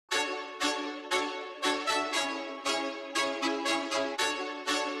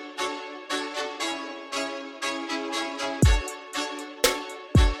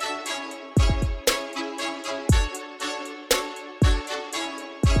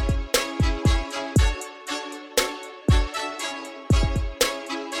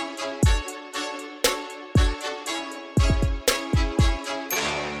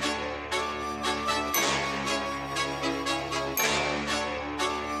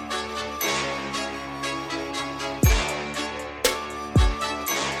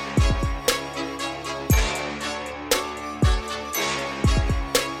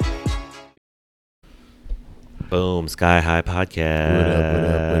Boom, Sky High What up, what up, what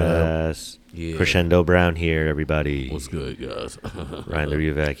up? Podcast. Yeah. Crescendo Brown here, everybody. What's good, guys? Ryan the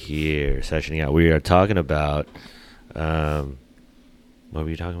Ruvak here, sessioning out. We are talking about, what were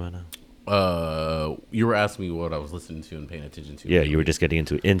you talking about now? You were asking me what I was listening to and paying attention to. Yeah, you were just getting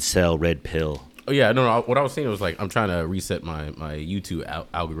into Incel Red Pill. Oh yeah, no. What I was saying was like I'm trying to reset my YouTube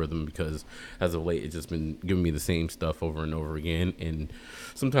algorithm because as of late it's just been giving me the same stuff over and over again, and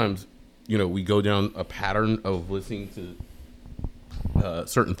sometimes we go down a pattern of listening to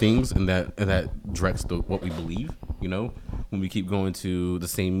certain things, and that directs what we believe. When we keep going to the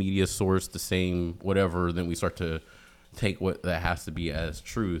same media source, the same whatever, then we start to take what that has to be as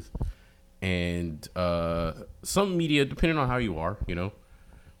truth. And some media, depending on how you are,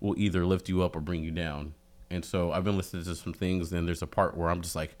 will either lift you up or bring you down. And so I've been listening to some things, and there's a part where I'm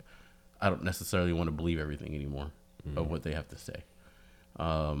just like, I don't necessarily want to believe everything anymore of what they have to say.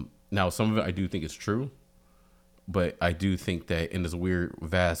 Now, some of it I do think is true, but I do think that in this weird,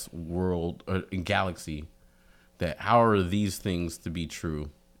 vast world, in galaxy, that how are these things to be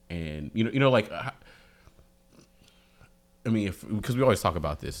true? And, because we always talk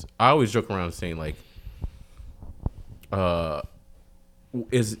about this. I always joke around saying, like,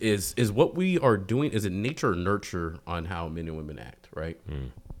 is what we are doing, is it nature or nurture on how men and women act, right?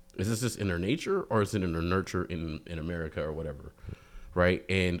 Is this just in their nature, or is it in their nurture in America or whatever, right?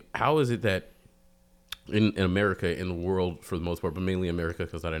 And how is it that in America, in the world for the most part, but mainly America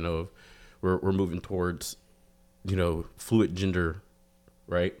because that I know of, we're moving towards, fluid gender,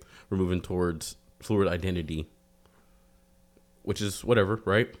 right? We're moving towards fluid identity, which is whatever,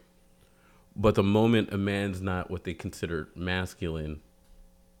 right? But the moment a man's not what they consider masculine,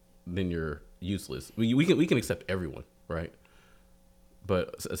 then you're useless. We can accept everyone, right?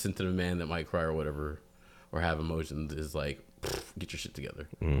 But a sensitive man that might cry or whatever, or have emotions, is like, get your shit together.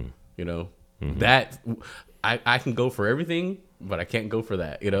 That I can go for everything, but I can't go for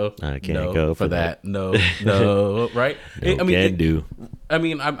that. I can't go for that. No, right? I mean,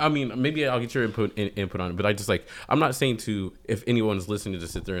 maybe I'll get your input on it, but I just I'm not saying to, if anyone's listening, to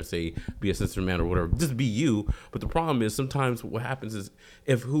sit there and say be a sensitive man or whatever, just be you. But the problem is sometimes what happens is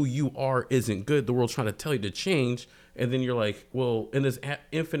if who you are isn't good, the world's trying to tell you to change, and then you're like, well, in this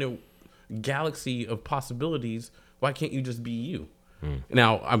infinite galaxy of possibilities, why can't you just be you?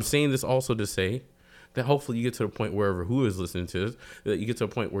 Now, I'm saying this also to say that hopefully you get to the point wherever who is listening to this, that you get to a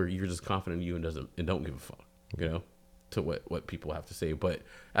point where you're just confident in you and don't give a fuck, to what people have to say. But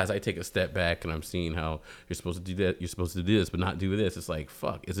as I take a step back and I'm seeing how you're supposed to do that, you're supposed to do this, but not do this, it's like,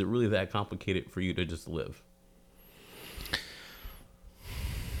 fuck, is it really that complicated for you to just live?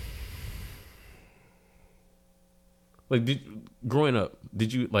 Like, growing up,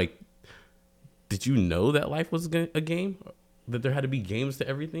 did you know that life was a game? That there had to be games to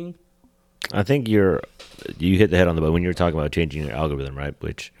everything? I think you hit the head on the bone when you were talking about changing your algorithm, right?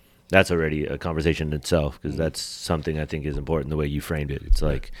 Which that's already a conversation in itself, because that's something I think is important, the way you framed it. It's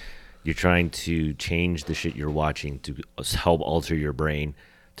like you're trying to change the shit you're watching to help alter your brain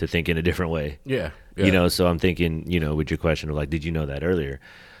to think in a different way. Yeah. So I'm thinking, with your question of like, did you know that earlier?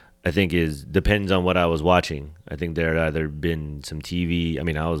 I think depends on what I was watching. I think there had either been some TV. I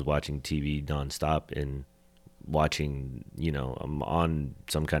mean, I was watching TV nonstop and watching, I'm on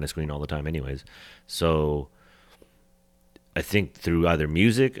some kind of screen all the time anyways. So I think through either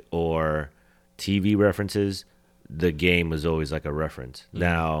music or TV references, the game was always like a reference.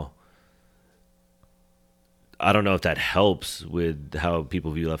 Now, I don't know if that helps with how people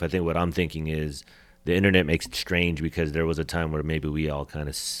view life. I think what I'm thinking is the internet makes it strange, because there was a time where maybe we all kind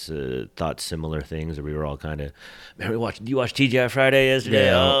of thought similar things, or we were all kind of, man, you watched TGI Friday yesterday?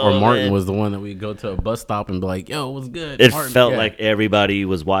 Yeah, or Martin was the one that we go to a bus stop and be like, yo, what's good? It Martin, felt like everybody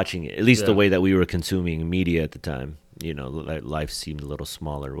was watching it, at least the Yeah. way that we were consuming media at the time. Life seemed a little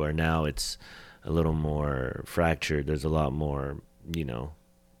smaller, where now it's a little more fractured. There's a lot more,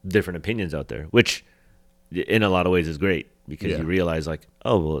 different opinions out there, which in a lot of ways is great, because you realize like,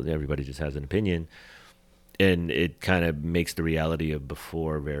 oh, well, everybody just has an opinion. And it kind of makes the reality of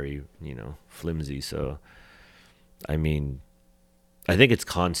before very, flimsy. So, I mean, I think it's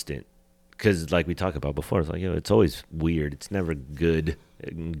constant, because like we talked about before, it's like, it's always weird. It's never good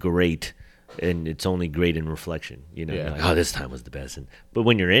and great, and it's only great in reflection. You're like, oh, this time was the best. But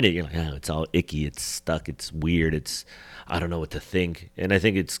when you're in it, you're like, oh, it's all icky. It's stuck. It's weird. I don't know what to think. And I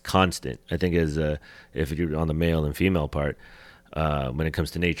think it's constant. I think if you're on the male and female part, when it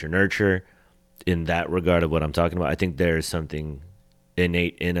comes to nature, nurture, in that regard of what I'm talking about, I think there's something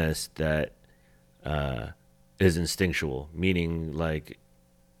innate in us that is instinctual, meaning like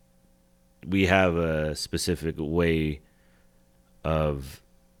we have a specific way of,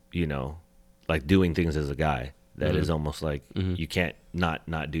 like doing things as a guy that is almost like you can't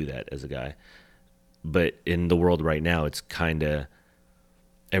not do that as a guy. But in the world right now, it's kind of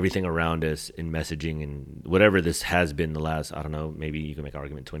everything around us in messaging and whatever this has been the last, I don't know, maybe you can make an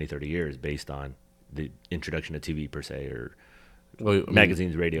argument 20, 30 years based on the introduction of TV per se, or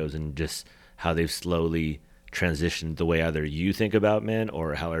magazines, radios, and just how they've slowly transitioned the way either you think about men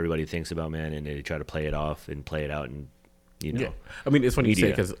or how everybody thinks about men, and they try to play it off and play it out, and I mean, it's funny you say,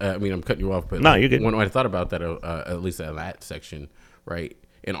 because I'm cutting you off, but no, you're good. When I thought about that, at least at that section, right,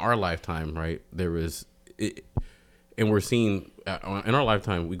 in our lifetime, right, there was and we're seeing in our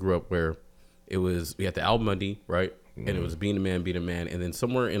lifetime, we grew up where we had the Al Bundy, right, and it was being a man, and then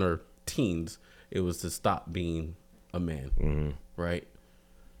somewhere in our teens, it was to stop being a man, right,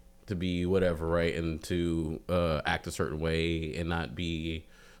 to be whatever, right, and to act a certain way and not be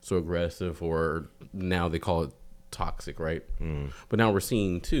so aggressive, or now they call it toxic, right? But now we're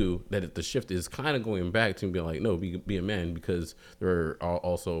seeing too that the shift is kind of going back to being like, no, be a man, because there are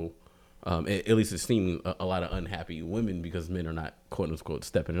also at least it's seeming a lot of unhappy women because men are not quote unquote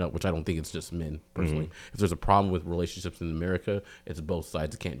stepping it up, which I don't think it's just men personally. If there's a problem with relationships in America, it's both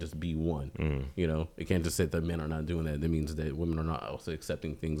sides. It can't just be one. You know, it can't just say that men are not doing that. That means that women are not also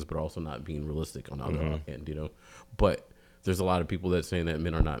accepting things, but also not being realistic on the other end. You know, but there's a lot of people that saying that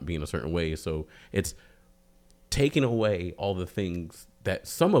men are not being a certain way. So it's taking away all the things that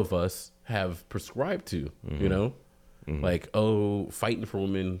some of us have prescribed to, you know, like, oh, fighting for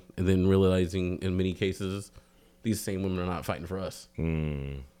women, and then realizing in many cases these same women are not fighting for us,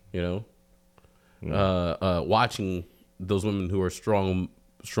 you know, watching those women who are strong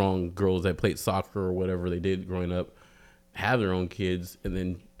girls that played soccer or whatever they did growing up have their own kids, and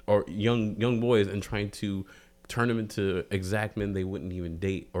then or young boys, and trying to turn them into exact men they wouldn't even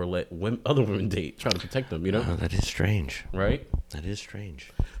date or let other women date, try to protect them, you know? Oh, that is strange. Right? That is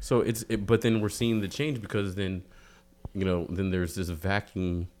strange. So but then we're seeing the change, because then, you know, then there's this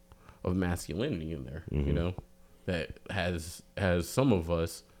vacuum of masculinity in there, you know, that has some of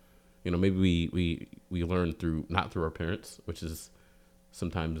us, you know, maybe we learn not through our parents, which is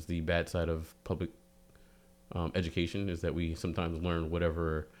sometimes the bad side of public education, is that we sometimes learn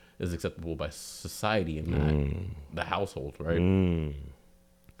whatever is acceptable by society and not the household, right?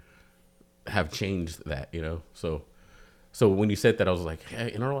 Have changed that, you know. So when you said that, I was like,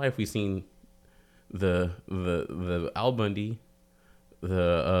 hey, in our life we've seen the Al Bundy, I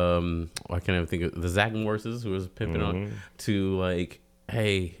can't even think of the Zach Morrises, who was pimping on, to like,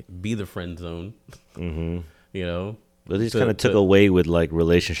 hey, be the friend zone, you know. But they just kind of took away with like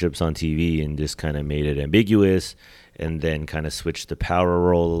relationships on TV and just kind of made it ambiguous, and then kind of switched the power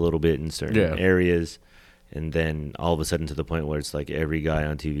role a little bit in certain areas, and then all of a sudden to the point where it's like every guy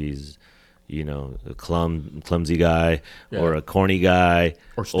on TV is, you know, a clumsy guy, or a corny guy,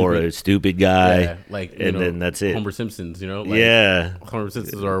 or a stupid guy, like, and then that's it. Homer Simpson's, you know, like, Homer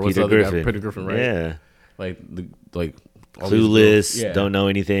Simpson's, or what's the other guy, Peter Griffin, right? Like clueless, don't know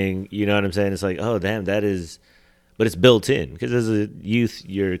anything. You know what I'm saying? It's like, oh damn, that is. But it's built in, because as a youth,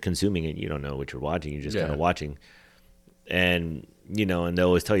 you're consuming it. You don't know what you're watching. You're just kind of watching. And, you know, and they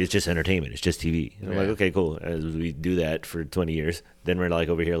always tell you it's just entertainment. It's just TV. And I'm like, okay, cool. As we do that for 20 years, then we're like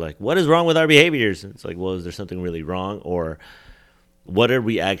over here like, what is wrong with our behaviors? And it's like, well, is there something really wrong? Or what are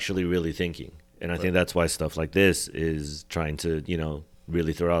we actually really thinking? And I think that's why stuff like this is trying to, you know,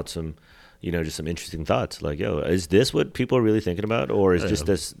 really throw out some, you know, just some interesting thoughts. Like, yo, is this what people are really thinking about? Or is just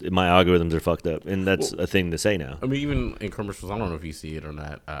this, my algorithms are fucked up? And that's a thing to say now. I mean, even in commercials, I don't know if you see it or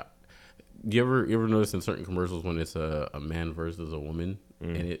not. You ever notice in certain commercials when it's a man versus a woman,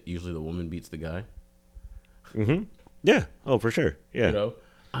 and it usually the woman beats the guy? Yeah. Oh, for sure. Yeah. You know,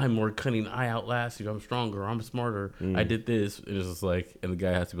 I'm more cunning. I outlast you. I'm stronger. I'm smarter. I did this. And it's just like, and the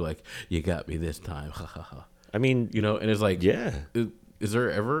guy has to be like, you got me this time. Ha ha ha. I mean, you know, and it's like, yeah. Is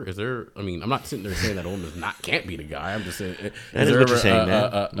there, I mean, I'm not sitting there saying that a woman can't beat a guy. I'm just saying, that is what you're saying,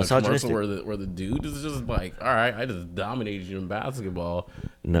 man. A commercial where the dude is just like, all right, I just dominated you in basketball.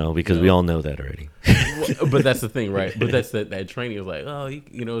 No, because we all know that already. But that's the thing, right? But that's that training is like, oh,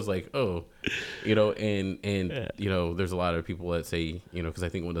 you know, it's like, oh, you know, and you know, there's a lot of people that say, you know, because I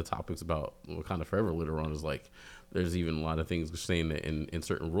think one of the topics about Wakanda Forever later on is like, there's even a lot of things saying that in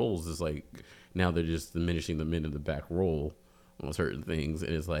certain roles is like, now they're just diminishing the men in the back role on certain things,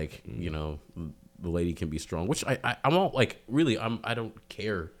 and it's like, you know, the lady can be strong, which I'm all like, really, I don't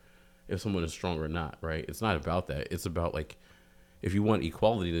care if someone is strong or not, right? It's not about that. It's about like, if you want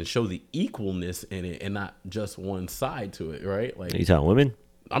equality, then show the equalness in it and not just one side to it, right? Like, are you talking women?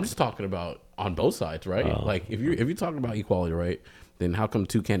 I'm just talking about on both sides, right? Like, if you're talking about equality, right, then how come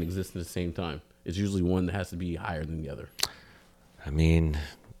two can't exist at the same time? It's usually one that has to be higher than the other. I mean,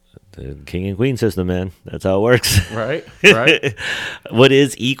 The king and queen system, man. That's how it works. Right. Right. What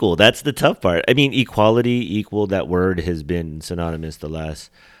is equal? That's the tough part. I mean, equality, equal, that word has been synonymous the last,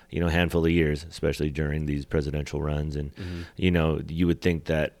 handful of years, especially during these presidential runs. And, you would think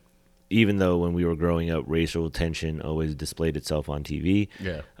that even though when we were growing up, racial tension always displayed itself on TV.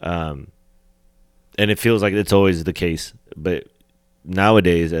 Yeah. And it feels like it's always the case. But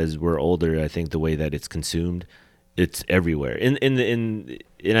nowadays, as we're older, I think the way that it's consumed, it's everywhere. And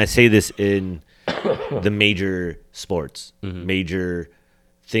I say this in the major sports, major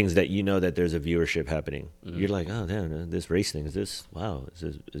things that that there's a viewership happening. You're like, oh damn, this race thing is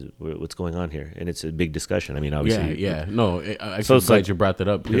what's going on here? And it's a big discussion. I mean, obviously, yeah. No, I'm So so it's glad like- you brought that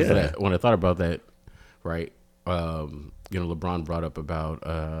up because Yeah. when I thought about that, right? LeBron brought up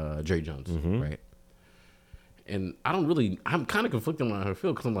about Jerry Jones, right? And I'm kind of conflicted on how I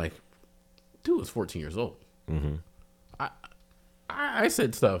feel because I'm like, dude was 14 years old. I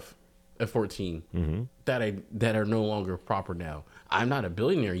said stuff at 14 that are no longer proper now. I'm not a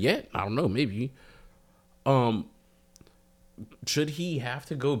billionaire yet. I don't know, maybe. Should he have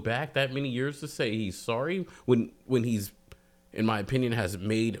to go back that many years to say he's sorry when he's, in my opinion, has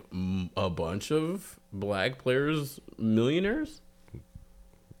made a bunch of black players millionaires?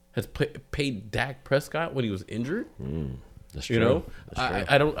 Has paid Dak Prescott when he was injured? That's true. You know, That's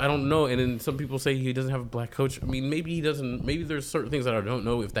true. I don't know. And then some people say he doesn't have a black coach. I mean, maybe he doesn't. Maybe there's certain things that I don't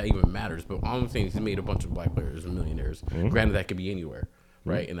know if that even matters. But all I'm saying is he made a bunch of black players millionaires. Granted, that could be anywhere,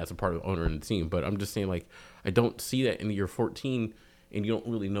 right? And that's a part of the owner and the team. But I'm just saying, like, I don't see that in the year 14, and you don't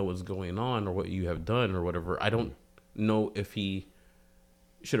really know what's going on or what you have done or whatever. I don't know if he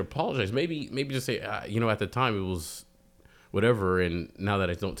should apologize. Maybe just say, at the time it was whatever, and now that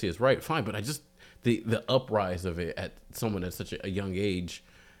I don't see it's right, fine. But I just the uprise of it at someone at such a young age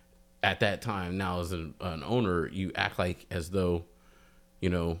at that time, now as an owner, you act like as though,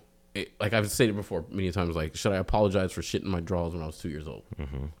 like I've stated before many times, like, should I apologize for shitting my drawers when I was 2 years old?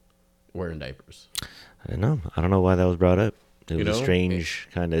 Wearing diapers. I know. I don't know why that was brought up. It was a know? strange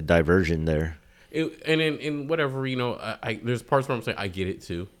kind of diversion there. And in whatever, I there's parts where I'm saying I get it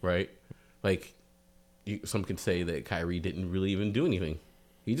too, right? Like, some could say that Kyrie didn't really even do anything.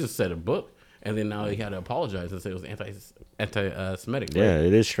 He just said a book. And then now he had to apologize and say it was anti-Semitic. Right? Yeah,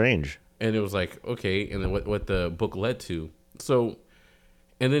 it is strange. And it was like, okay, and then what the book led to. So,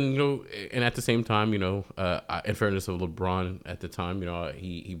 and then, and at the same time, in fairness of LeBron at the time,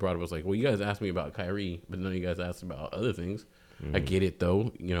 he brought up, was like, well, you guys asked me about Kyrie, but none of you guys asked about other things. I get it,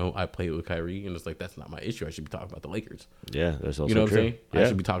 though. I played with Kyrie, and it's like, that's not my issue. I should be talking about the Lakers. Yeah, that's also You know what true. I'm saying? Yeah. I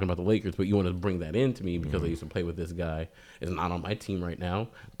should be talking about the Lakers, but you want to bring that into me because I used to play with this guy. It's not on my team right now.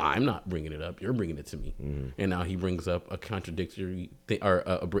 I'm not bringing it up. You're bringing it to me. And now he brings up a contradictory thing, or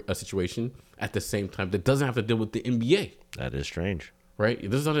a situation at the same time that doesn't have to deal with the NBA. That is strange. Right?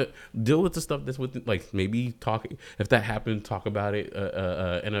 This is not a deal with the stuff that's with, like, maybe talk, if that happened, talk about it.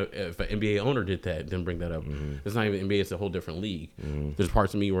 And if an NBA owner did that, then bring that up. It's not even NBA; it's a whole different league. There's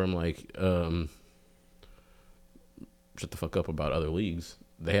parts of me where I'm like, shut the fuck up about other leagues.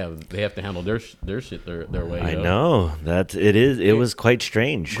 They have to handle their shit their way. I know that it is. It was quite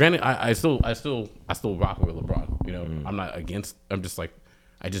strange. Granted, I still rock with LeBron. I'm not against. I'm just like,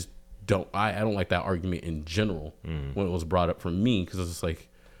 I just don't. I don't like that argument in general when it was brought up for me, because it's just like,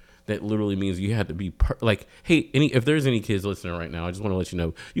 that literally means you had to be like, hey, if there's any kids listening right now, I just want to let you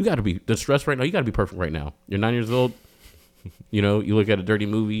know, you got to be the stress right now. You got to be perfect right now. You're 9 years old. You look at a dirty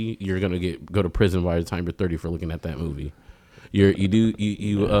movie, you're gonna go to prison by the time you're 30 for looking at that movie. You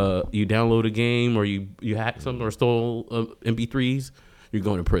download a game, or you hack something or stole MP3s, you're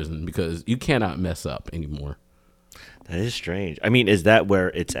going to prison because you cannot mess up anymore. That is strange. I mean, is that where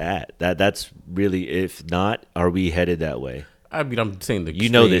it's at? That's really, if not, are we headed that way? I mean, I'm saying the You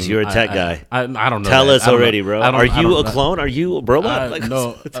know this. You're a tech guy. I don't know. Tell that. us I don't already, know. bro. I don't- Are I you don't- a clone? Are you a robot?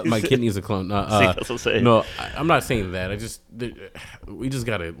 No, my kidney's a clone. that's what I'm saying. No, I'm not saying that. We just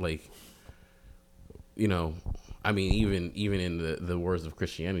gotta, like, I mean, even in the words of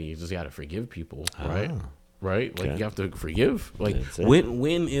Christianity, you just gotta forgive people, right? Right? Like, Okay. you have to forgive. Like, That's it.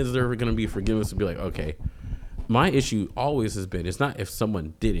 when is there gonna be forgiveness to be like, okay? My issue always has been, it's not if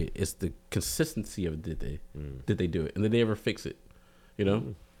someone did it, it's the consistency of did they do it, and did they ever fix it?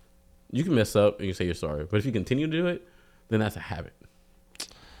 You can mess up and you say you're sorry, but if you continue to do it, then that's a habit.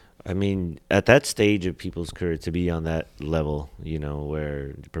 I mean, at that stage of people's career, to be on that level,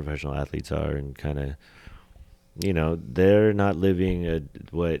 where professional athletes are, and kind of, they're not living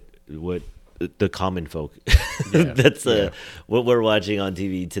what the common folk. Yeah. That's what we're watching on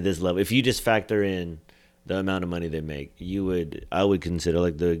TV to this level. If you just factor in the amount of money they make, I would consider,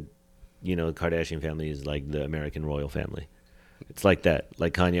 like, the Kardashian family is like the American royal family. It's like that.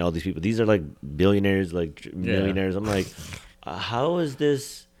 Like Kanye, all these people. These are like billionaires, like millionaires. I'm like, how is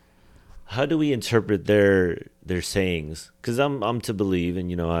this? How do we interpret their sayings? Because I'm to believe, and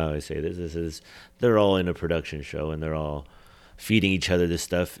you know how I say this. This is they're all in a production show, and they're all feeding each other this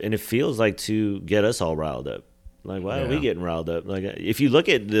stuff, and it feels like to get us all riled up. Like, why are we getting riled up? Like, if you look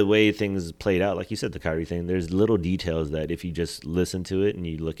at the way things played out, like you said, the Kyrie thing, there's little details that if you just listen to it and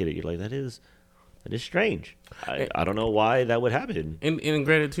you look at it, you're like, that is strange. I don't know why that would happen. And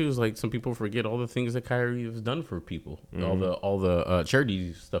granted too is like some people forget all the things that Kyrie has done for people, all the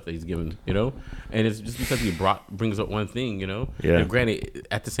charity stuff that he's given, you know, and it's just because he brings up one thing, you know. Yeah. And granted,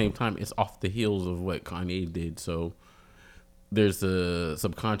 at the same time, it's off the heels of what Kanye did, so there's a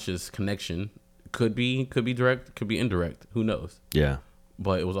subconscious connection. Could be direct, could be indirect. Who knows? Yeah.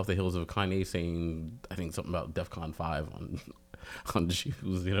 But it was off the heels of Kanye saying, I think something about DEFCON 5 on the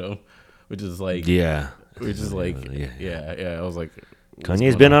shoes, you know. Which is like, yeah. I was like,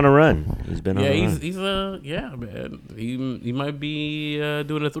 Kanye's been on a run. He's been on a run. He's man. He might be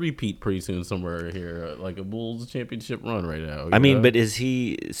doing a three-peat pretty soon somewhere here, like a Bulls championship run right now. I mean, but is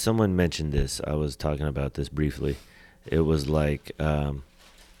he? Someone mentioned this. I was talking about this briefly. It was like,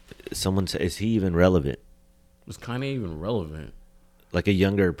 someone said, "Is he even relevant?" Was Kanye even relevant? Like a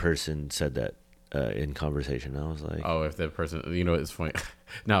younger person said that in conversation. I was like, oh, if that person, you know, it's funny.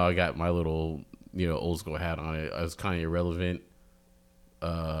 Now I got my little, you know, old school hat on it. Is Kanye relevant?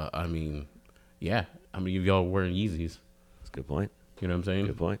 I mean, yeah. I mean, y'all wearing Yeezys. That's a good point. You know what I'm saying?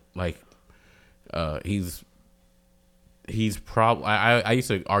 Good point. Like, he's probably. I used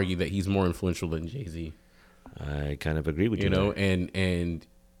to argue that he's more influential than Jay-Z. I kind of agree with you. You know, and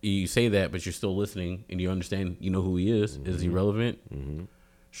you say that, but you're still listening and you understand. You know who he is. Mm-hmm. Is he relevant? Mm-hmm.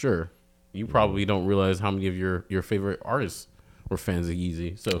 Sure. You probably don't realize how many of your favorite artists were fans of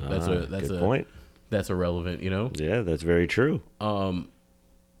Yeezy. So that's a point. That's irrelevant, you know? Yeah, that's very true.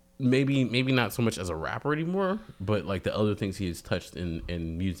 Maybe not so much as a rapper anymore, but like the other things he has touched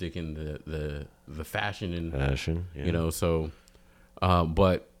in music and the fashion and yeah. You know, so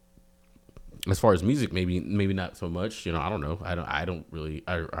but as far as music, maybe not so much, you know. I don't know. I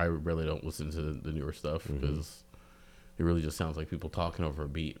really don't listen to the newer stuff because it really just sounds like people talking over a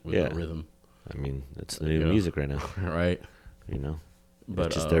beat with no rhythm. I mean, that's the new music right now. Right. You know, but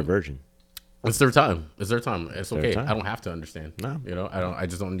it's just their version. It's their time. It's okay. Time. I don't have to understand. No. You know, I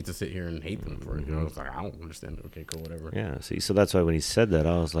just don't need to sit here and hate them for it. You know, it's like, I don't understand it. Okay, cool, whatever. Yeah. See, so that's why when he said that,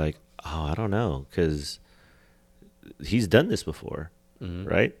 I was like, oh, I don't know, because he's done this before,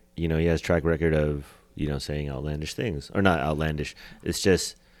 right? You know, he has track record of, you know, saying outlandish things, or not outlandish. It's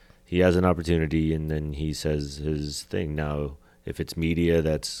just he has an opportunity and then he says his thing. Now, if it's media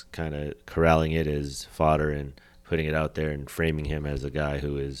that's kind of corralling it as fodder and putting it out there and framing him as a guy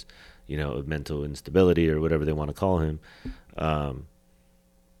who is, you know, of mental instability or whatever they want to call him. And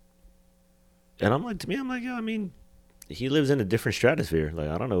I'm like, yo, I mean, he lives in a different stratosphere. Like,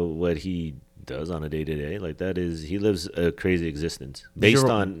 I don't know what he does on a day to day. Like, he lives a crazy existence Did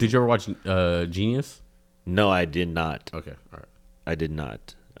you ever watch Genius? No, I did not. Okay. All right. I did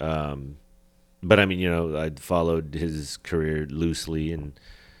not. But I mean, you know, I followed his career loosely and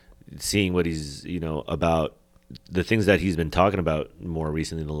seeing what he's, you know, about the things that he's been talking about more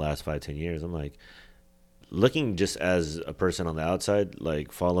recently in the last 5-10 years. I'm like, looking just as a person on the outside,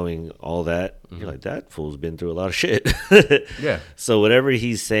 like following all that, you're like, that fool's been through a lot of shit. Yeah. So whatever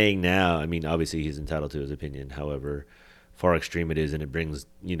he's saying now, I mean, obviously he's entitled to his opinion, however far extreme it is, and it brings,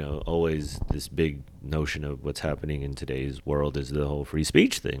 you know, always this big notion of what's happening in today's world is the whole free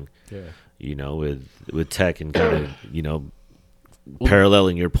speech thing. Yeah. You know, with tech and kind of, you know,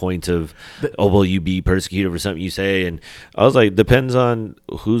 paralleling your point of, will you be persecuted for something you say? And I was like, depends on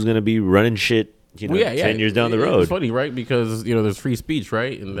who's going to be running shit, you know, 10 years down the road. It's funny, right? Because, you know, there's free speech,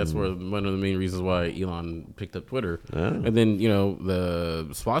 right? And that's where one of the main reasons why Elon picked up Twitter. And then, you know,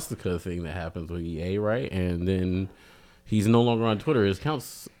 the swastika thing that happens with EA, right? And then he's no longer on Twitter. His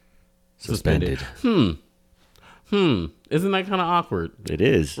account's suspended. Isn't that kind of awkward? It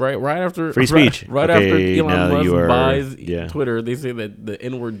is. Right after free speech. Right okay, after Elon Musk buys yeah. Twitter, they say that the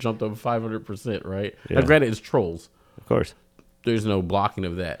N-word jumped up 500%, right? Yeah. Now, granted, it's trolls. Of course. There's no blocking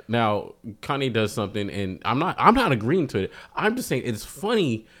of that. Now, Kanye does something, and I'm not agreeing to it. I'm just saying it's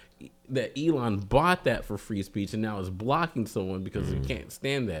funny that Elon bought that for free speech and now is blocking someone because he can't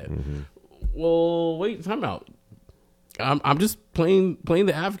stand that. Well, wait, time out. I'm just playing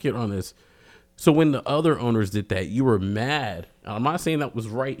the advocate on this. So when the other owners did that, you were mad. I'm not saying that was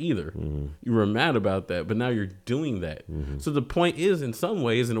right either. You were mad about that, but now you're doing that. So the point is, in some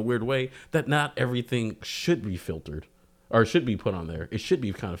ways, in a weird way, that not everything should be filtered or should be put on there. It should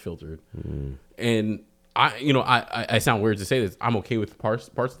be kind of filtered. And I sound weird to say this. I'm okay with parts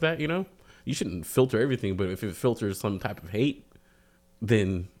of that. You shouldn't filter everything, but if it filters some type of hate,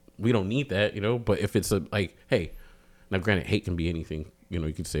 then we don't need that. But if it's hey, now granted, hate can be anything.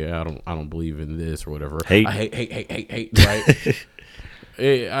 You could say I don't believe in this or whatever. Hate. I hate, right?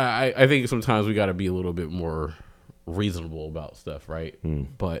 I think sometimes we got to be a little bit more reasonable about stuff, right?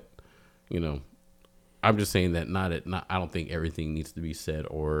 But I'm just saying that I don't think everything needs to be said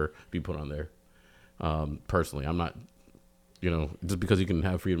or be put on there. Personally, I'm not, just because you can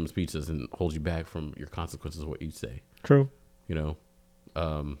have freedom of speech doesn't hold you back from your consequences of what you say. True.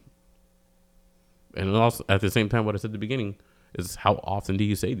 And also at the same time, what I said at the beginning is how often do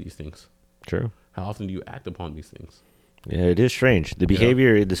you say these things? True. How often do you act upon these things? Yeah, it is strange. The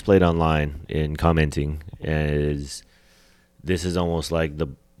behavior displayed online in commenting this is almost like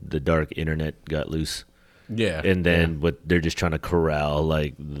the dark internet got loose. Yeah. And then what they're just trying to corral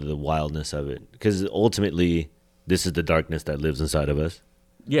like the wildness of it. Because ultimately, this is the darkness that lives inside of us.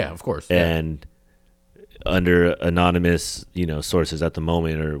 Yeah, of course. And under anonymous, sources at the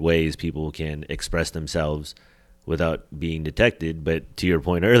moment or ways people can express themselves without being detected. But to your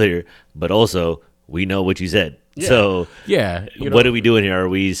point earlier, but also we know what you said. Yeah. So yeah, what are we doing here? Are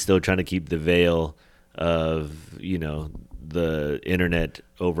we still trying to keep the veil of, the internet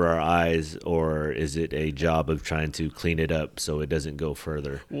over our eyes, or is it a job of trying to clean it up so it doesn't go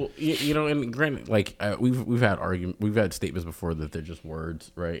further? Well, and granted, we've had statements before that they're just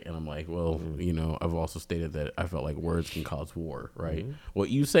words, right? And I'm like, well, I've also stated that I felt like words can cause war, right? Mm-hmm. What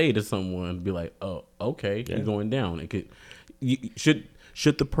you say to someone, be like, oh, okay, you're going down. It could,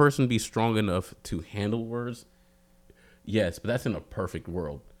 should the person be strong enough to handle words? Yes, but that's in a perfect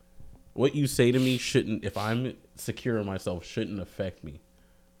world. What you say to me shouldn't, if I'm secure in myself, shouldn't affect me.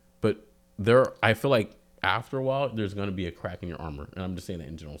 But I feel like after a while, there's going to be a crack in your armor. And I'm just saying that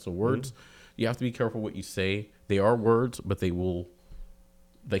in general. So words, you have to be careful what you say. They are words, but they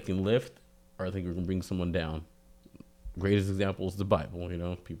can lift or they can bring someone down. Greatest example is the Bible.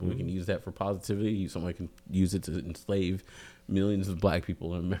 People can use that for positivity. Someone can use it to enslave millions of black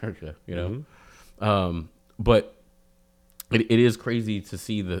people in America, but it is crazy to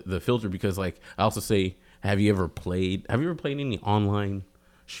see the filter because, I also say, have you ever played any online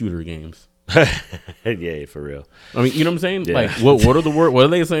shooter games? Yeah, for real. I mean, you know what I'm saying? Yeah. What are the word? What are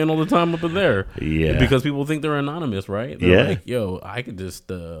they saying all the time up in there? Yeah, because people think they're anonymous, right? They're like, yo, I could just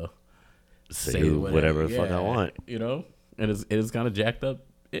say whatever the fuck I want, and it's kind of jacked up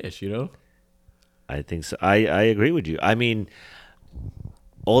ish, I think so. I agree with you. I mean,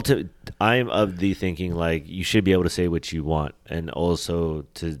 I'm of the thinking you should be able to say what you want, and also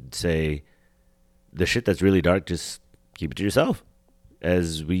to say the shit that's really dark, just keep it to yourself,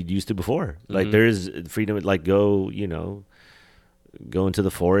 as we used to before. Mm-hmm. There's freedom, go into the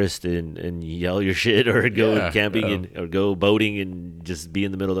forest and yell your shit, or go camping or go boating and just be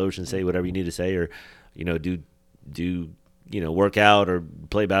in the middle of the ocean, say whatever you need to say, or do work out or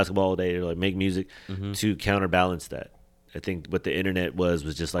play basketball all day, or make music to counterbalance that. I think what the internet was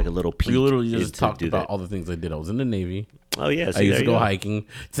just like a little peek. You literally just talked about all the things I did. I was in the Navy. Oh yeah, I used to go hiking.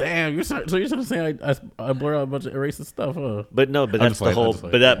 Damn, you're trying to say I blur out a bunch of racist stuff, huh? But that's the whole.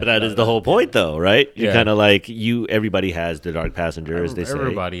 But that is the whole point, though, right? You're kind of everybody has the dark passenger, as they say.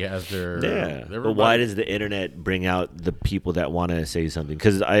 Everybody has their. Yeah. But why does the internet bring out the people that want to say something?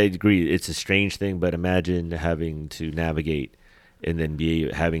 Because I agree, it's a strange thing. But imagine having to navigate, and then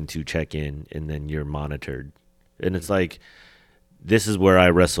having to check in, and then you're monitored. And it's this is where I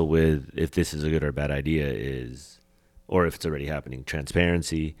wrestle with if this is a good or bad idea or if it's already happening.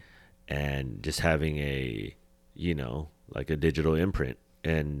 Transparency and just having a digital imprint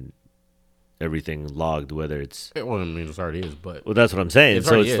and everything logged, whether it's... Well, I mean, it already is, but... Well, that's what I'm saying.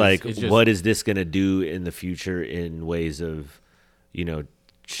 So it's just, what is this going to do in the future in ways of,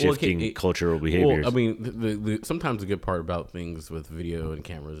 shifting cultural behaviors? Well, I mean, sometimes the good part about things with video and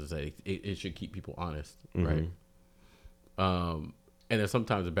cameras is that it should keep people honest, right? And then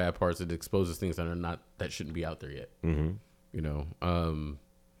sometimes the bad parts, it exposes things that shouldn't be out there yet.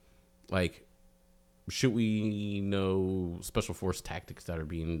 Should we know special force tactics that are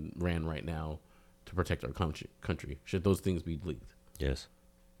being ran right now to protect our country? Should those things be leaked? Yes.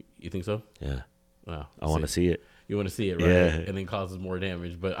 You think so? Yeah. I want to see it. You want to see it, right? Yeah. And then causes more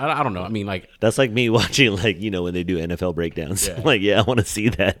damage. But I don't know. I mean, that's like me watching, when they do NFL breakdowns. Yeah. I want to see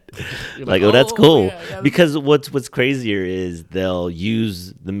that. You're that's cool. Yeah, because what's crazier is they'll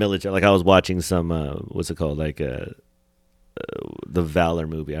use the military. I was watching some, what's it called? The Valor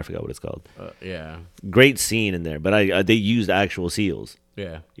movie. I forgot what it's called. Yeah. Great scene in there. But they used actual SEALs.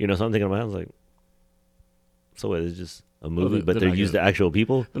 Yeah. So I'm thinking about it, I was like, so what, it's just a movie, but they use the actual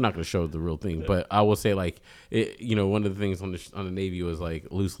people. They're not going to show the real thing. But I will say, like, one of the things on the Navy was like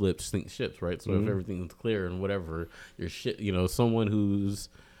loose lips sink ships, right? So if everything's clear and whatever, your shit, someone who's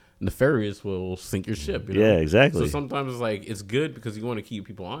nefarious will sink your ship. Yeah, exactly. So sometimes it's like it's good because you want to keep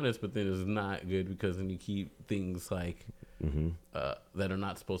people honest, but then it's not good because then you keep things like that are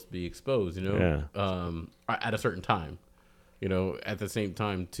not supposed to be exposed. At a certain time. At the same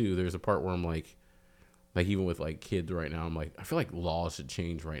time too, there's a part where I'm like even with like kids right now, I'm like, I feel like laws should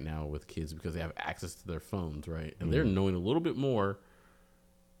change right now with kids because they have access to their phones, right? And they're knowing a little bit more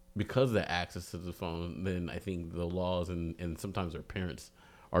because of the access to the phone than I think the laws and sometimes their parents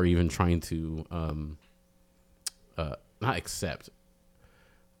are even trying to not accept.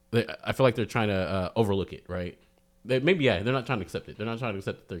 I feel like they're trying to overlook it, right? They're not trying to accept it. They're not trying to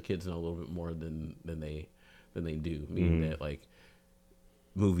accept that their kids know a little bit more than they do. Meaning that like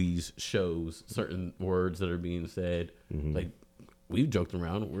movies, shows, certain words that are being said. Like we've joked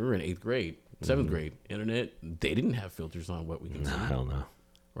around. We were in 8th grade, 7th grade. Internet, they didn't have filters on what we can see. Hell no.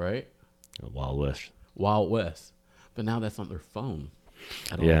 Right? Wild West. Wild West. But now that's on their phone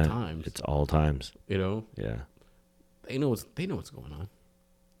at all times. It's all times. Yeah. They know what's going on.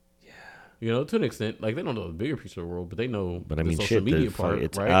 To an extent, like they don't know the bigger picture of the world, but they know. But I mean, social media part,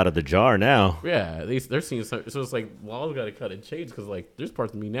 it's right? out of the jar now. Yeah, they're seeing. So it's like, well, I've got to cut and change because like there's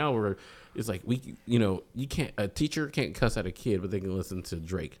parts of me now where it's like you can't, a teacher can't cuss at a kid, but they can listen to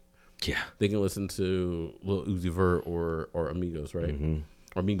Drake. Yeah, they can listen to Lil Uzi Vert or Amigos, right?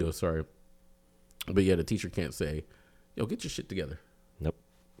 Or Migos, sorry. But yeah, the teacher can't say, "Yo, get your shit together." Nope.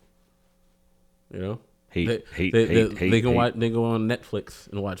 Hate. They can watch. They go on Netflix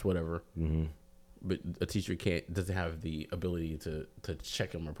and watch whatever. But a teacher doesn't have the ability to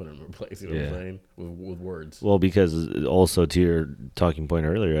check them or put them in place. You know what I'm saying? With words. Well, because also to your talking point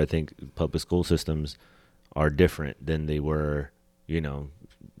earlier, I think public school systems are different than they were,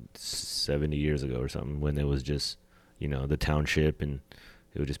 70 years ago or something, when it was just, the township and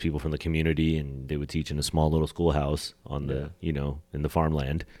it was just people from the community, and they would teach in a small little schoolhouse on the, in the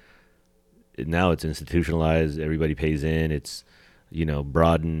farmland. Now it's institutionalized. Everybody pays in. It's,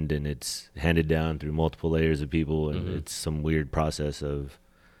 broadened, and it's handed down through multiple layers of people, and it's some weird process of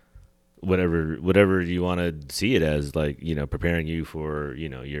whatever you want to see it as, like, preparing you for,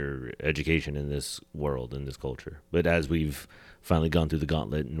 your education in this world, in this culture. But as we've finally gone through the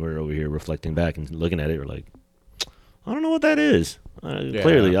gauntlet and we're over here reflecting back and looking at it, we're like, I don't know what that is.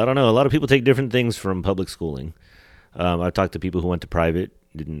 Clearly, I don't know. A lot of people take different things from public schooling. I've talked to people who went to private.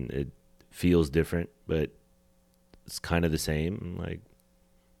 It feels different, but it's kind of the same. Like,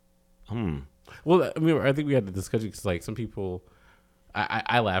 Well, I mean, I think we had the discussion because, like, some people,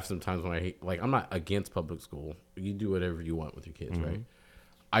 I laugh sometimes when I hate, like, I'm not against public school. You do whatever you want with your kids, right?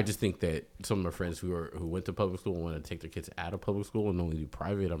 I just think that some of my friends who went to public school and want to take their kids out of public school and only do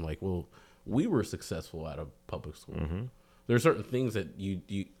private, I'm like, well, we were successful out of public school. There are certain things that you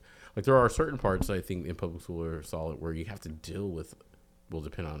like. There are certain parts I think in public school are solid where you have to deal with. Will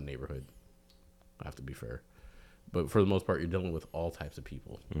depend on the neighborhood. I have to be fair, but for the most part, you're dealing with all types of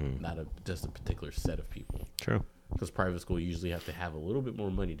people, not just a particular set of people. True. Because private school you usually have to have a little bit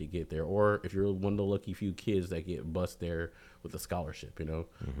more money to get there, or if you're one of the lucky few kids that get bused there with a scholarship,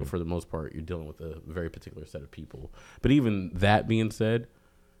 But for the most part, you're dealing with a very particular set of people. But even that being said,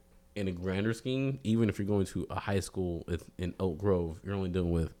 in a grander scheme, even if you're going to a high school in Elk Grove, you're only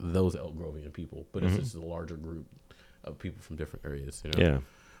dealing with those Elk Grovian people, but it's just a larger group of people from different areas. Yeah.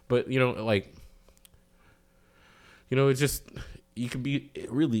 But it's just. You could be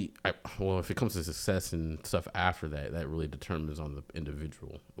really if it comes to success and stuff after that, that really determines on the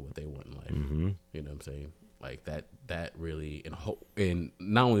individual what they want in life. You know what I'm saying? Like that really, and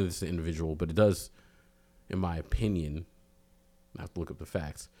not only is the individual, but it does, in my opinion, I have to look up the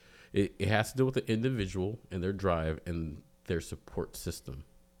facts. It has to do with the individual and their drive and their support system.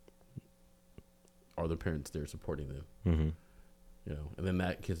 Are the parents there supporting them? And then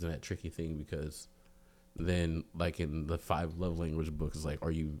that gets in that tricky thing because. Then, like in the 5 love language book, is like,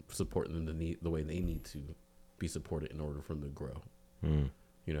 are you supporting them the way they need to be supported in order for them to grow?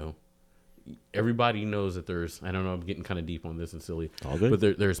 Everybody knows that there's. I don't know. I'm getting kind of deep on this and silly, all good.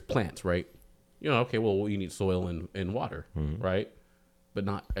 But there's plants, right? Okay. Well, you need soil and water, right? But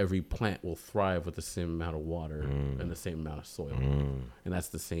not every plant will thrive with the same amount of water and the same amount of soil, and that's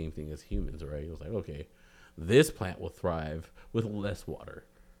the same thing as humans, right? It was like, okay, this plant will thrive with less water.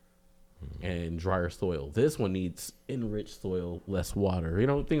 And drier soil. This one needs enriched soil, less water.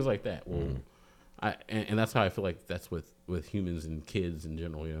 Things like that. Well, and that's how I feel like that's with humans and kids in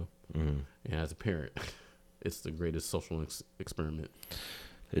general. And as a parent, it's the greatest social experiment.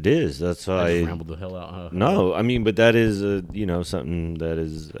 It is. That's I just why. rambled the hell out. Huh? No, I mean, but that is something that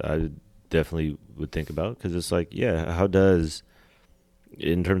is I definitely would think about because it's like, yeah, how does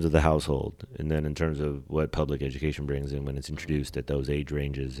in terms of the household, and then in terms of what public education brings in when it's introduced at those age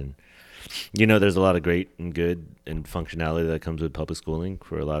ranges, and there's a lot of great and good and functionality that comes with public schooling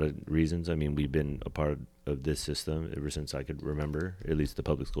for a lot of reasons. I mean, we've been a part of this system ever since I could remember, at least the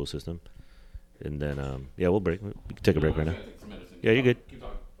public school system. And then, yeah, we'll break. We can take a break right now. Yeah, you're good. Keep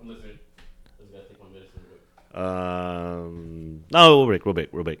talking. I'm listening. I just gotta take my medicine. No, we'll break.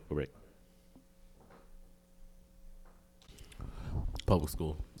 Public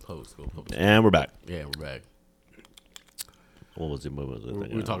school. And we're back. Yeah, we're back. What was it? We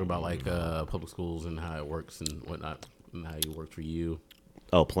were talking about like public schools and how it works and whatnot, and how it works for you.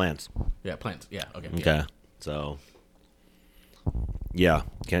 Oh, plants. Yeah, plants. Yeah, okay. Okay. So, yeah,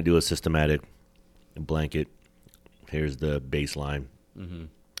 can't do a systematic blanket. Here's the baseline. Mm-hmm.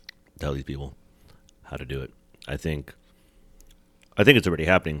 Tell these people how to do it. I think it's already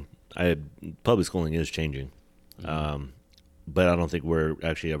happening. Public schooling is changing, but I don't think we're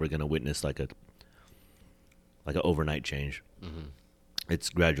actually ever going to witness like an overnight change. Mm-hmm. It's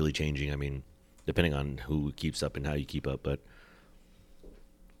gradually changing. I mean, depending on who keeps up and how you keep up, but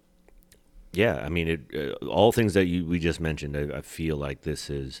yeah, I mean, all things that we just mentioned. I feel like this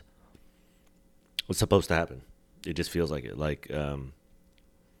is what's supposed to happen. It just feels like it. Like we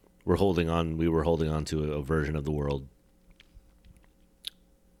were holding on to a version of the world,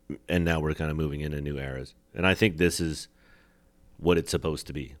 and now we're kind of moving into new eras. And I think this is what it's supposed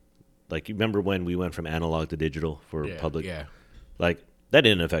to be. Like, you remember when we went from analog to digital for public? Yeah. Like, that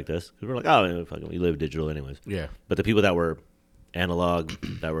didn't affect us. 'Cause we're like, oh, fuck it, we live digital anyways. Yeah. But the people that were analog,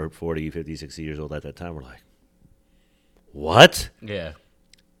 that were 40, 50, 60 years old at that time were like, what? Yeah.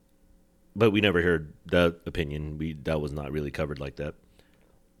 But we never heard that opinion. That was not really covered like that.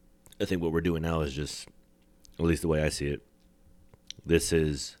 I think what we're doing now is just, at least the way I see it, this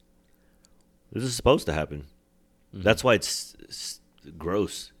is supposed to happen. Mm-hmm. That's why it's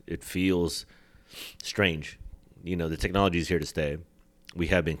gross. It feels strange. The technology is here to stay. We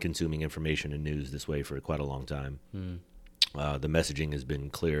have been consuming information and news this way for quite a long time. The messaging has been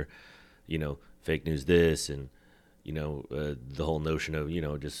clear. Fake news this, and the whole notion of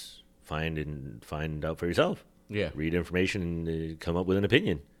just find out for yourself. Yeah. Read information and come up with an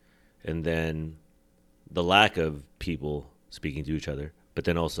opinion. And then the lack of people speaking to each other, but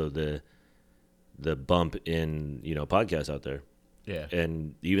then also the bump in podcasts out there. Yeah.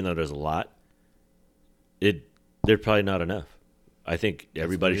 And even though there's a lot, they're probably not enough. I think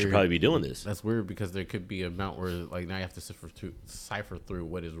everybody should probably be doing this. That's weird because there could be an amount where like now you have to cipher through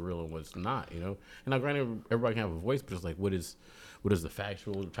what is real and what's not. And now granted everybody can have a voice, but it's like what is the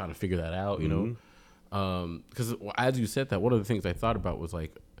factual? We're trying to figure that out. Because as you said that, one of the things I thought about was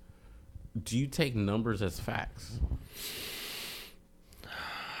like, do you take numbers as facts?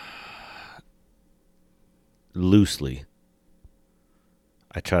 Loosely.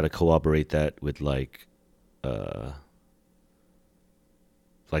 I try to corroborate that with like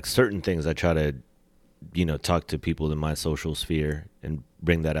certain things. I try to, talk to people in my social sphere and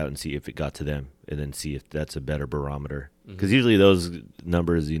bring that out and see if it got to them, and then see if that's a better barometer. Because usually those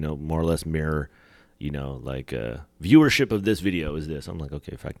numbers, more or less mirror, viewership of this video is this. I'm like,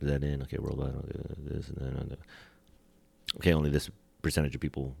 okay, factor that in. Okay, worldwide, this and then okay, only this percentage of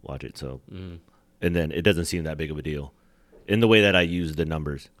people watch it. So, and then it doesn't seem that big of a deal. In the way that I use the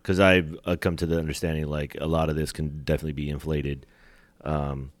numbers, because I've come to the understanding like a lot of this can definitely be inflated,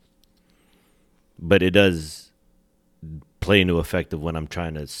 but it does play into effect of when I'm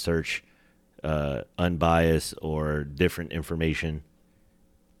trying to search unbiased or different information.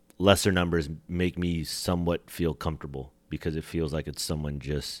 Lesser numbers make me somewhat feel comfortable because it feels like it's someone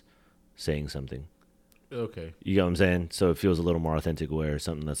just saying something. Okay. You know what I'm saying? So it feels a little more authentic where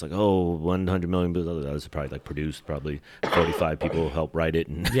something that's like, 100 million, that was probably like produced, probably 45 people helped write it.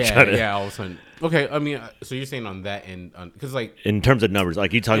 And all of a sudden. Okay, I mean, so you're saying on that end, because like. In terms of numbers,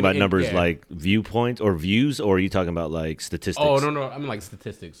 like you talking about numbers like viewpoints or views, or are you talking about like statistics? Oh, no, I mean like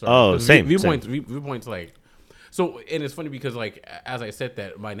statistics. Sorry. Oh, same. Viewpoints like. So, and it's funny because like, as I said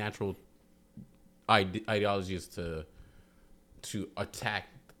that, my natural ideology is to attack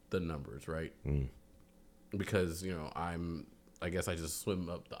the numbers, right? Because I guess I just swim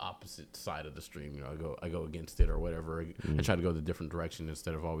up the opposite side of the stream. I go against it or whatever. I try to go the different direction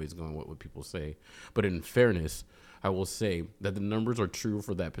instead of always going what people say. But in fairness, I will say that the numbers are true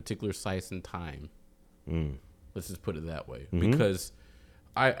for that particular size and time. Let's just put it that way, because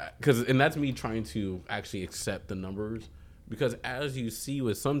and that's me trying to actually accept the numbers, because as you see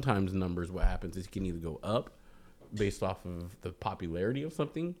with sometimes numbers, what happens is you can either go up based off of the popularity of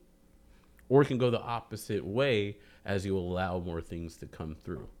something, or it can go the opposite way as you allow more things to come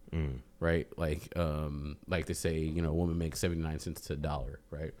through. Right? Like they say, you know, a woman makes 79 cents to a dollar,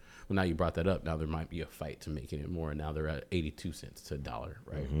 right? Well, now you brought that up. Now there might be a fight to making it more, and now they're at 82 cents to a dollar,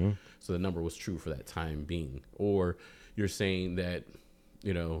 right? So the number was true for that time being. Or you're saying that,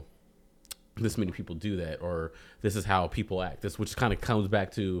 you know, this many people do that, or this is how people act. This, which kind of comes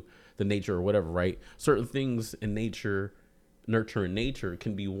back to the nature or whatever, right? Certain things in nature, nurture in nature,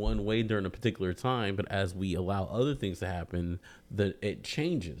 can be one way during a particular time, but as we allow other things to happen, that it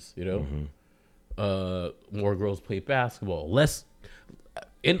changes. You know, more girls play basketball, less.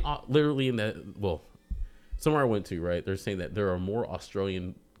 Literally in that, well, somewhere I went to, right? They're saying that there are more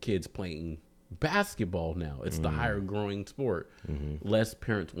Australian kids playing basketball now. It's the higher growing sport. Less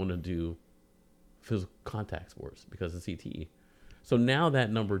parents want to do physical contact sports because of CTE. So now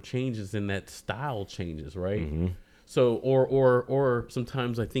that number changes and that style changes, right? So, or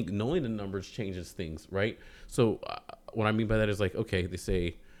sometimes I think knowing the numbers changes things, right? So what I mean by that is like, okay, they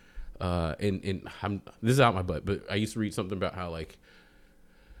say, this is out my butt, but I used to read something about how like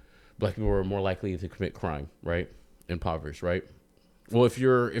black people are more likely to commit crime, right? Impoverished, right? Well, if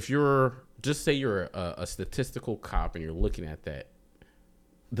you're just say you're a statistical cop and you're looking at that,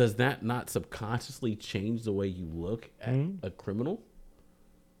 does that not subconsciously change the way you look at a criminal?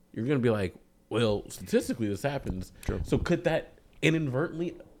 You're going to be like, well, statistically this happens. True. So could that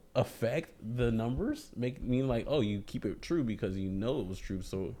inadvertently affect the numbers? Mean like, oh, you keep it true because you know it was true,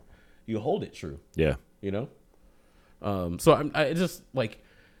 so you hold it true. Yeah. You know? So I just like,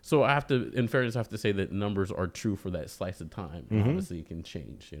 so I have to, in fairness, I have to say that numbers are true for that slice of time. Obviously it can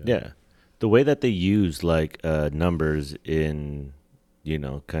change. You know? Yeah. The way that they use like numbers in, you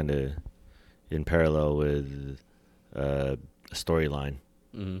know, kind of in parallel with a storyline,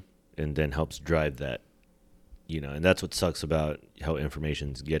 and then helps drive that, you know, and that's what sucks about how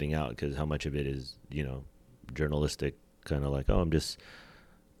information's getting out, because how much of it is, you know, journalistic, kind of like, oh, I'm just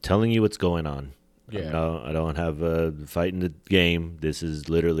telling you what's going on. Yeah. I don't have a fight in the game. This is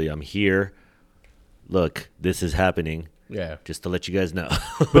literally, I'm here. Look, this is happening. Yeah. Just to let you guys know.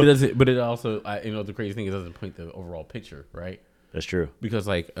 But it doesn't. But it also, you know, the crazy thing is, it doesn't paint the overall picture, right? That's true. Because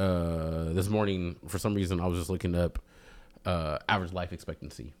like this morning, for some reason, I was just looking up average life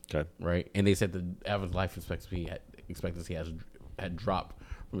expectancy. Okay. Right, and they said the average life expectancy had dropped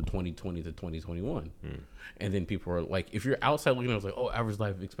from 2020 to 2021, and then people are like, if you're outside looking, I was like, oh, average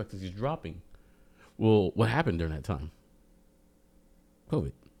life expectancy is dropping. Well, what happened during that time?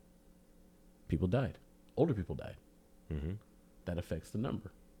 COVID. People died. Older people died. That affects the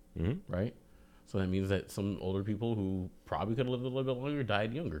number, right? So that means that some older people who probably could have lived a little bit longer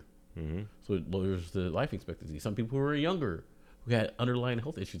died younger. So it lowers the life expectancy. Some people who were younger, who had underlying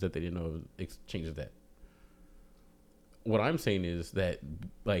health issues that they didn't know, changes that. What I'm saying is that,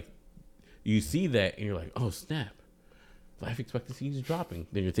 like, you see that and you're like, oh, snap. Life expectancy is dropping.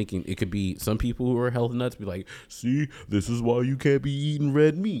 Then you're thinking it could be some people who are health nuts be like, see, this is why you can't be eating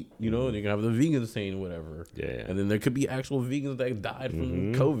red meat, you know, and you can have the vegans saying whatever. Yeah. And then there could be actual vegans that died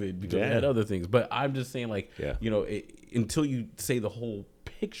from COVID because they had other things. But I'm just saying, like, you know, until you say the whole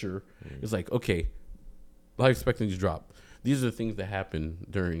picture, it's like, okay, life expectancy drop. These are the things that happen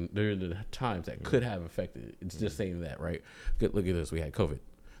during the times that could have affected it. It's just saying that, right? Look at this. We had COVID.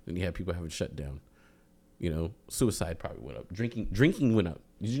 Then you had people having shut down. You know, suicide probably went up. Drinking went up.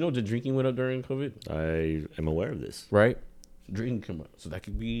 Did you know that drinking went up during COVID? I am aware of this. Right? Drinking come up. So that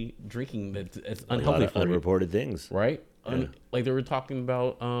could be drinking that's unhealthy for you. A lot of unreported things. Right? Yeah. Like they were talking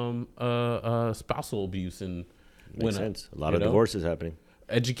about spousal abuse and makes sense. A lot of divorces happening.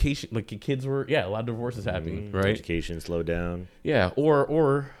 Education, like kids were, a lot of divorces happening, right? Education slowed down. Yeah,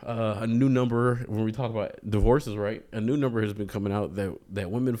 or a new number when we talk about divorces, right? A new number has been coming out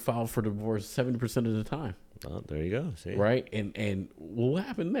that women file for divorce 70% of the time. Oh, there you go. See? Right, and what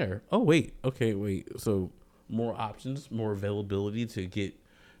happened there? Oh, wait, so more options, more availability to get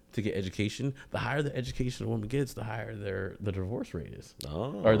education. The higher the education a woman gets, the higher the divorce rate is.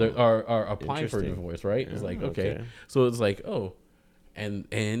 Oh, or applying for a divorce, right? It's like okay, so it's like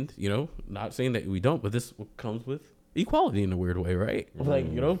And you know, not saying that we don't, but this comes with equality in a weird way, right? Like,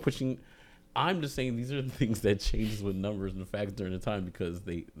 you know, pushing. I'm just saying these are the things that changes with numbers and facts during the time because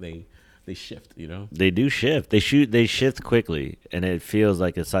they shift. You know, they do shift. They shift quickly, and it feels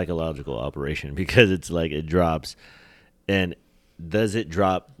like a psychological operation because it's like it drops, and does it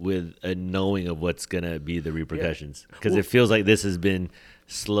drop with a knowing of what's gonna be the repercussions? Because it feels like this has been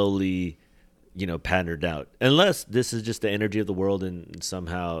slowly, you know, patterned out. Unless this is just the energy of the world and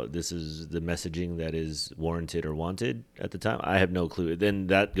somehow this is the messaging that is warranted or wanted at the time. I have no clue. Then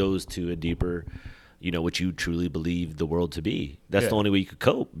that goes to a deeper, what you truly believe the world to be. That's Yeah. the only way you could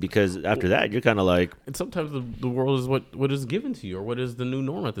cope, because after that, you're kind of like, And sometimes the world is what is given to you, or what is the new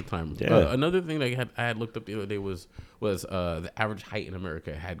norm at the time. Yeah. Another thing that I had looked up the other day was the average height in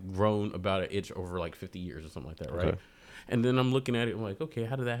America had grown about an inch over like 50 years or something like that, right? Okay. And then I'm looking at it, I'm like, okay,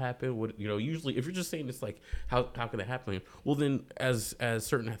 how did that happen? What, usually if you're just saying it's like, how can that happen? Well, then as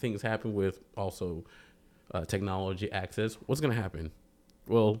certain things happen with also technology access, what's going to happen?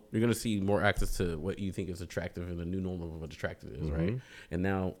 Well, you're going to see more access to what you think is attractive and the new norm of what attractive is, right? And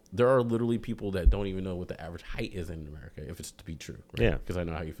now there are literally people that don't even know what the average height is in America, if it's to be true. Right? Yeah. Because I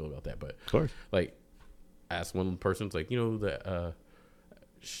know how you feel about that. But of course. like, ask one person's like, that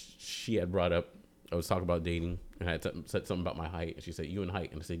she had brought up, I was talking about dating, and I had said something about my height, and she said, you in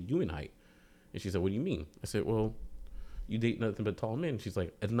height. And I said, you in height. And she said, what do you mean? I said, well, you date nothing but tall men. She's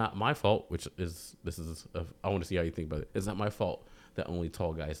like, it's not my fault, I want to see how you think about it. It's not my fault that only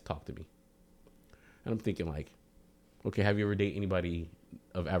tall guys talk to me. And I'm thinking like, okay, have you ever dated anybody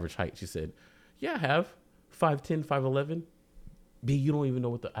of average height? She said, yeah, I have. 5'10", 5'11". B, you don't even know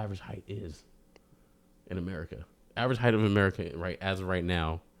what the average height is in America. Average height of America, right, as of right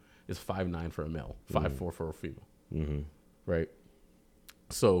now, is 5'9" for a male, 5'4" for a female. Mm-hmm. Right?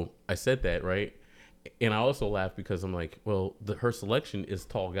 So I said that, right? And I also laughed because I'm like, well, her selection is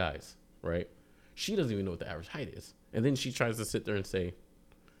tall guys, right? She doesn't even know what the average height is. And then she tries to sit there and say,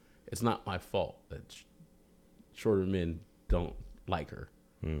 it's not my fault that shorter men don't like her.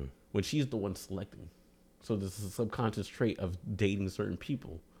 When she's the one selecting. So this is a subconscious trait of dating certain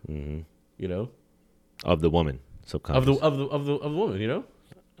people, Of the woman. Subconscious. of the woman,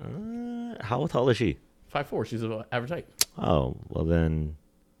 How tall is she? 5'4", she's of average height. Oh, well then,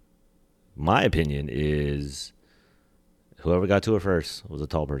 my opinion is whoever got to her first was a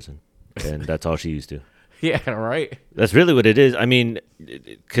tall person. And that's all she used to. Yeah, right. That's really what it is. I mean,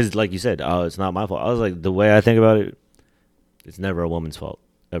 because like you said, it's not my fault. I was like, the way I think about it, it's never a woman's fault,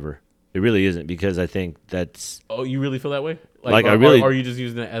 ever. It really isn't, because I think that's... Oh, you really feel that way? Like, I really... Or are you just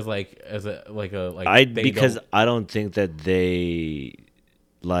using it as because I don't think that they,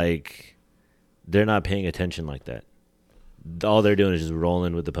 they're not paying attention like that. All they're doing is just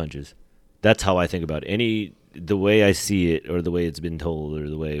rolling with the punches. That's how I think about it. The way I see it, or the way it's been told, or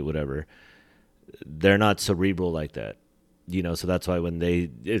the way whatever, they're not cerebral like that. So that's why when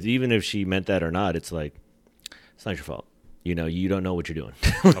even if she meant that or not, it's like, it's not your fault. You don't know what you're doing.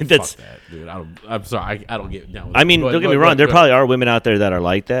 That's fuck that, dude. I'm sorry. I don't get down with I mean, it. don't get me wrong. There probably are women out there that are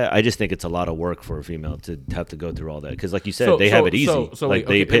like that. I just think it's a lot of work for a female to have to go through all that. Because like you said, they have it easy.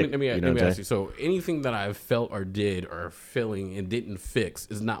 They pick. Let me ask you. So anything that I've felt or did or feeling and didn't fix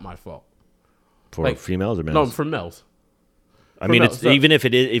is not my fault. For females or males? No, for males. I mean, even if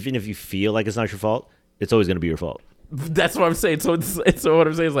you feel like it's not your fault, it's always going to be your fault. That's what I'm saying. So what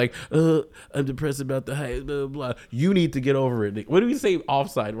I'm saying is like, I'm depressed about the height, blah, blah. You need to get over it. What do we say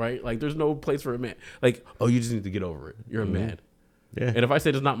offside, right? Like, there's no place for a man. Like, oh, you just need to get over it. You're a man. Yeah. And if I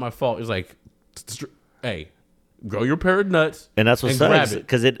say it's not my fault, it's like, hey, grow your pair of nuts. And that's what sucks,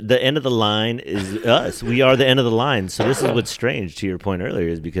 because the end of the line is us. We are the end of the line. So this is what's strange, to your point earlier,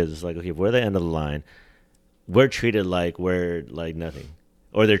 is because it's like, okay, if we're the end of the line, we're treated like we're like nothing.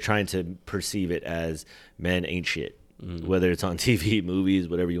 Or they're trying to perceive it as men ain't shit. Whether it's on TV, movies,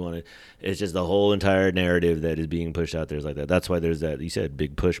 whatever you want to. It's just the whole entire narrative that is being pushed out there is like that. That's why there's that, you said,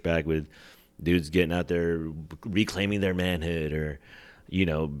 big pushback with dudes getting out there reclaiming their manhood, or,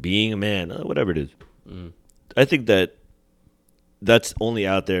 being a man, whatever it is. I think that's only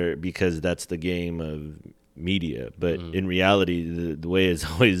out there because that's the game of media. But in reality, the way it's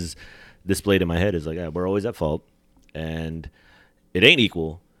always displayed in my head is like, we're always at fault, and it ain't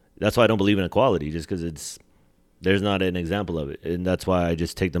equal. That's why I don't believe in equality, just because there's not an example of it. And that's why I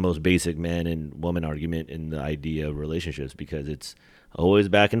just take the most basic man and woman argument in the idea of relationships, because it's always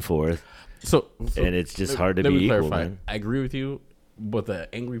back and forth. So and it's just hard to be equal, man. I agree with you, but the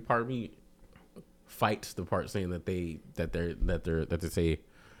angry part of me fights the part saying that they say,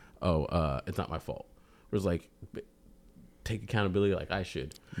 it's not my fault. Whereas like, take accountability like I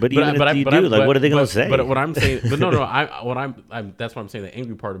should. But even if you do, what are they going to say? But what I'm saying, that's what I'm saying. The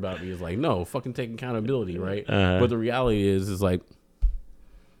angry part about me is like, no, fucking take accountability, right? But the reality is like,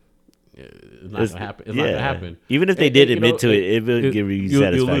 it's not going to happen. It's not going to happen. Even if they did admit to it, it would give you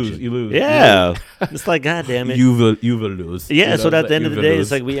satisfaction. You lose. Yeah. It's like, God damn it. You will lose. Yeah, so at the end of the day, it's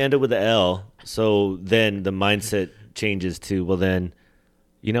like we end up with the L. So then the mindset changes to, well then,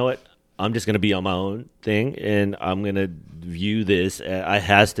 you know what? I'm just going to be on my own thing, and I'm going to view this. It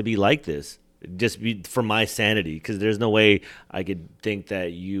has to be like this, just for my sanity, because there's no way I could think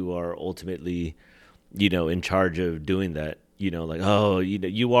that you are ultimately, in charge of doing that. like, oh,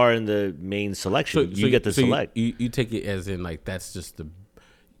 you are in the main selection. You get to select. You take it as in like that's just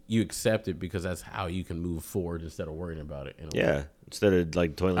you accept it because that's how you can move forward instead of worrying about it. Yeah, instead of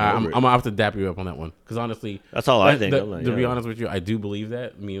like toiling I'm over it. gonna have to dap you up on that one because honestly, That's all I think. To be honest with you, I do believe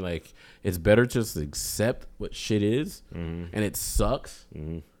that. I mean, like it's better just to accept what shit is, and it sucks,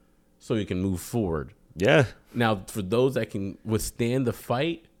 so you can move forward. Yeah. Now, for those that can withstand the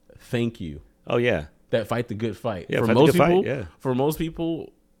fight, thank you. Oh yeah. That fight the good fight. Yeah, For most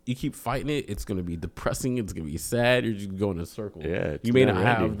people, you keep fighting it, it's going to be depressing. It's going to be sad. You're just going in a circle. Yeah, you may not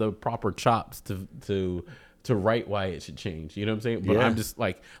have the proper chops to write why it should change. You know what I'm saying? But I'm just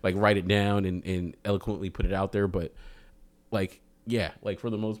like write it down and eloquently put it out there. But like for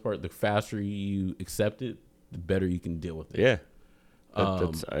the most part, the faster you accept it, the better you can deal with it. Yeah.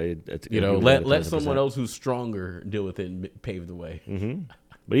 Let someone else who's stronger deal with it and pave the way. Mm-hmm.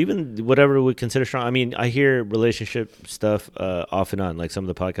 But even whatever we consider strong, I mean, I hear relationship stuff off and on. Like some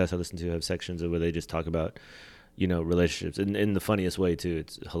of the podcasts I listen to have sections where they just talk about, relationships in the funniest way too.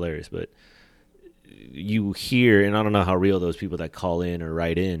 It's hilarious. But you hear, and I don't know how real those people that call in or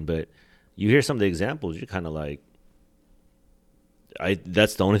write in, but you hear some of the examples, you're kind of like,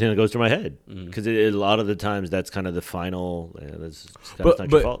 that's the only thing that goes through my head because a lot of the times that's kind of the final. That's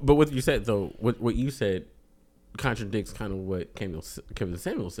not your fault. But what you said though, what you said contradicts kind of what Kevin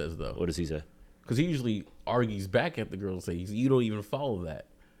Samuel says though. What does he say? Because he usually argues back at the girl and says, "You don't even follow that."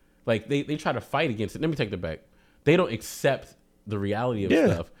 Like they try to fight against it. Let me take that back. They don't accept the reality of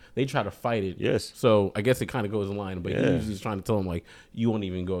stuff. They try to fight it. Yes. So I guess it kind of goes in line, but he usually is trying to tell them like, "You won't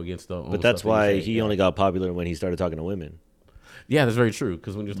even go against the." But that's why he only got popular when he started talking to women. Yeah, that's very true.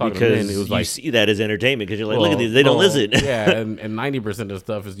 Because when you're talking to men, it was like you see that as entertainment. Because you're like, look at these, they don't listen. Yeah, and 90% of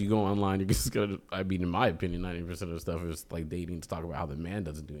stuff is you go online, you're just gonna. I mean, in my opinion, 90% of the stuff is like dating to talk about how the man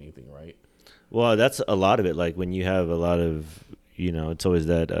doesn't do anything right. Well, that's a lot of it. Like when you have a lot of, it's always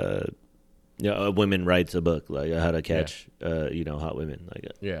that, a woman writes a book like how to catch, hot women.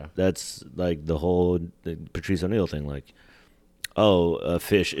 Like, that's like the whole Patrice O'Neal thing. Like, a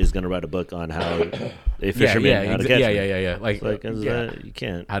fish is going to write a book on how a fisherman how to catch them. Yeah. Like you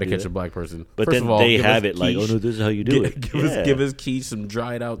can't how to catch a black person. But First then they have it like, oh no, this is how you do it. Give his quiche some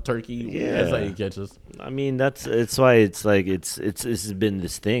dried out turkey. Yeah, that's how you catch us. I mean, it's why it's like it's been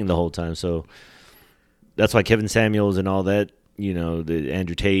this thing the whole time. So that's why Kevin Samuels and all that, the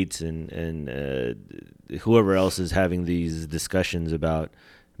Andrew Tates and whoever else is having these discussions about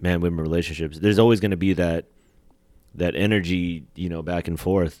man-women relationships. There's always going to be that energy, back and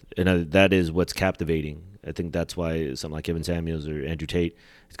forth. And that is what's captivating. I think that's why something like Kevin Samuels or Andrew Tate,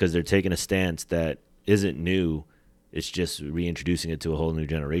 it's because they're taking a stance that isn't new. It's just reintroducing it to a whole new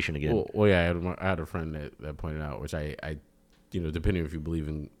generation again. Well, yeah, I had a friend that pointed out, which I depending if you believe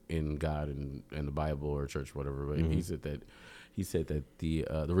in God and the Bible or church or whatever, but he said that the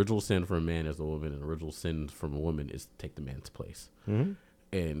original sin for a man is a woman, and the original sin from a woman is to take the man's place. Mm-hmm.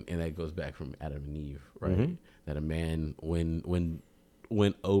 And that goes back from Adam and Eve, right? Mm-hmm. That a man, when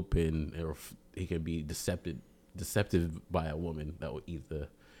open, or he can be deceptive by a woman that will eat the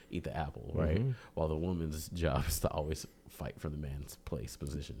apple, right? Mm-hmm. While the woman's job is to always fight for the man's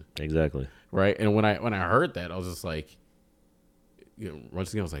position. Exactly. Right. And when I heard that, I was just like,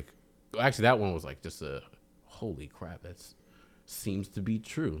 once again, I was like, actually, that one was like just a holy crap. That seems to be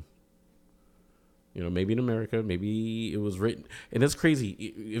true. Maybe in America, maybe it was written. And that's crazy.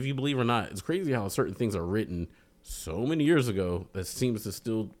 If you believe or not, it's crazy how certain things are written so many years ago that seems to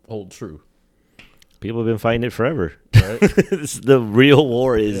still hold true. People have been fighting it forever. Right? The real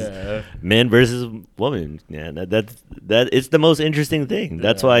war is men versus women. Yeah, that it's the most interesting thing.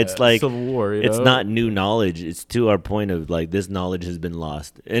 That's why it's like Civil War. It's not new knowledge. It's to our point of like this knowledge has been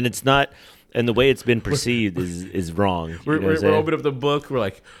lost, and it's not. And the way it's been perceived is wrong. We're opening up the book. We're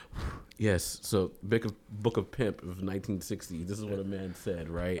like, yes. So Book of Pimp of 1960. This is what a man said,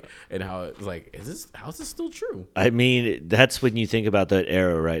 right? And how it's like, how's this still true? I mean, that's when you think about that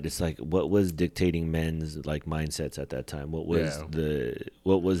era, right? It's like, what was dictating men's like mindsets at that time? What was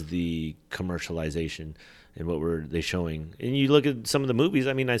the commercialization? And what were they showing? And you look at some of the movies.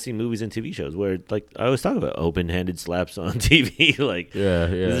 I mean, I see movies and TV shows where, like, I always talk about open-handed slaps on TV. Like,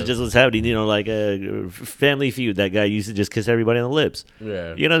 this is just what's happening. Like a Family Feud. That guy used to just kiss everybody on the lips.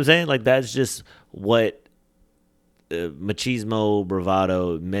 Yeah, you know what I'm saying? Like, that's just what machismo,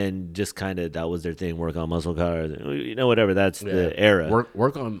 bravado, men just kind of that was their thing. Work on muscle cars, whatever. That's the era.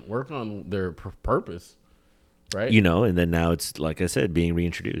 Work on their purpose. Right. And then now it's, like I said, being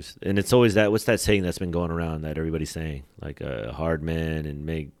reintroduced. And it's always what's that saying that's been going around that everybody's saying? Like, hard men and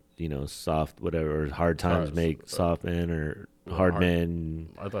make, soft, whatever, or hard times make soft men, or hard man.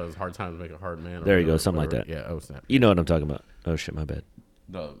 I thought it was hard times make a hard man. There you go, something like that. Yeah. Oh snap. You know what I'm talking about. Oh shit, my bad.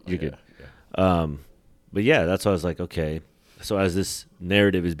 No, You're good. But yeah, that's why I was like, okay. So as this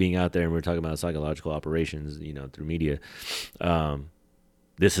narrative is being out there, and we're talking about psychological operations, through media,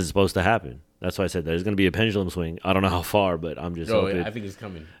 this is supposed to happen. That's why I said there's going to be a pendulum swing. I don't know how far, but I'm just hoping. I think it's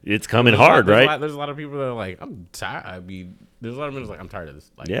coming. It's coming hard, right? There's a lot of people that are like, I'm tired. I mean, there's a lot of men that's like, I'm tired of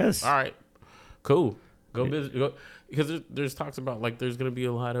this. Like, yes. All right, cool. Go busy. Go. Because there's talks about like there's going to be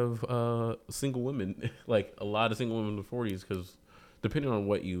a lot of single women, like a lot of single women in the 40s, because depending on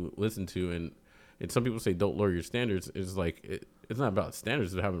what you listen to, and some people say don't lower your standards. It's like it's not about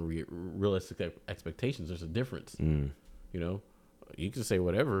standards. It's having realistic expectations. There's a difference. You can say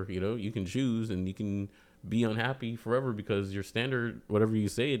whatever, you can choose, and you can be unhappy forever because your standard, whatever you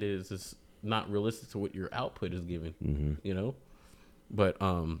say it is not realistic to what your output is giving, But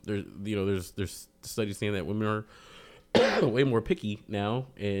there's studies saying that women are way more picky now,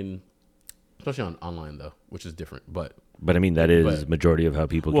 and especially online though, which is different. But I mean that is majority of how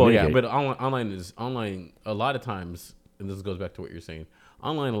people communicate. Yeah, but online a lot of times, and this goes back to what you're saying.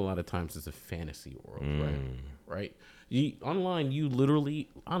 Online a lot of times is a fantasy world, right? Online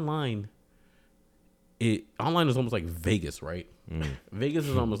is almost like Vegas, right? Vegas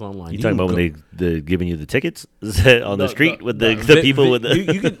is almost online. You talking about when they giving you the tickets on the street with the people with the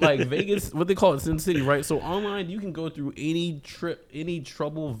you can like Vegas, what they call it, Sin City, right? So online you can go through any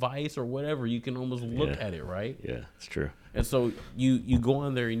trouble, vice or whatever. You can almost look at it, right? Yeah, it's true. And so you go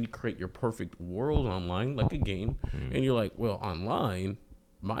on there and you create your perfect world online, like a game, and you're like, well, online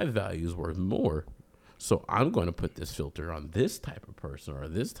my value is worth more. So I'm going to put this filter on this type of person or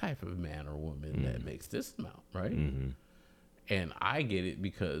this type of man or woman that makes this amount, right? And I get it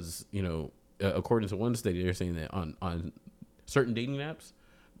because, according to one study, they're saying that on certain dating apps,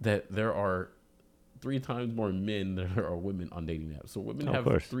 that there are 3 times more men than there are women on dating apps. So women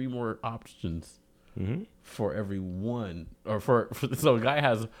have 3 more options for every one, or so a guy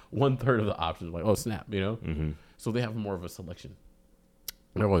has 1/3 of the options. Like, oh snap, So they have more of a selection.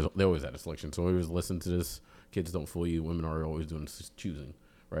 They always had a selection. So we always listen to this. Kids don't fool you. Women are always doing choosing,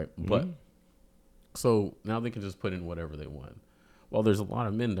 right? But so now they can just put in whatever they want. Well, there's a lot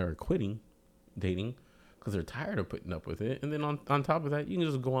of men that are quitting dating because they're tired of putting up with it. And then on top of that, you can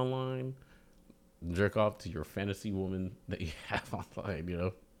just go online, jerk off to your fantasy woman that you have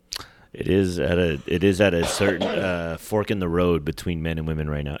online. It is at a certain fork in the road between men and women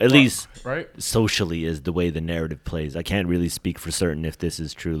right now. At least socially is the way the narrative plays. I can't really speak for certain if this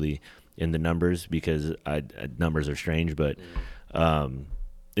is truly in the numbers because numbers are strange. But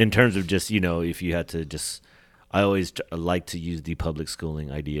in terms of just, if you had to just, I always like to use the public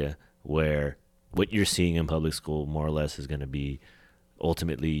schooling idea where what you're seeing in public school more or less is going to be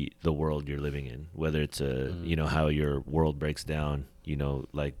ultimately the world you're living in, whether it's how your world breaks down,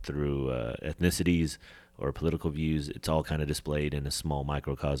 like through ethnicities or political views. It's all kind of displayed in a small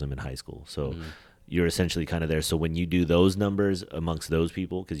microcosm in high school. So you're essentially kind of there. So when you do those numbers amongst those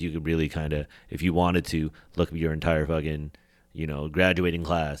people, because you could really kind of, if you wanted to, look at your entire fucking graduating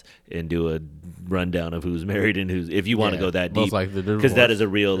class and do a rundown of who's married and who's, if you want to go that deep, because that is a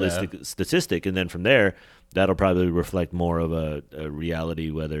realistic statistic. And then from there, that'll probably reflect more of a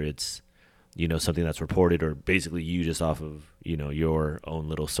reality, whether it's, something that's reported or basically you just off of, your own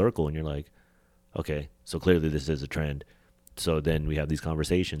little circle. And you're like, okay, so clearly this is a trend. So then we have these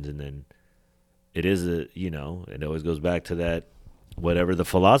conversations and then it is it always goes back to that, whatever the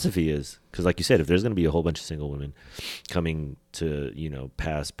philosophy is. Because like you said, if there's going to be a whole bunch of single women coming to,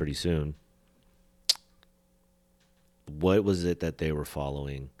 pass pretty soon, what was it that they were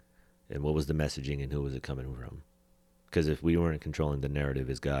following and what was the messaging and who was it coming from? Because if we weren't controlling the narrative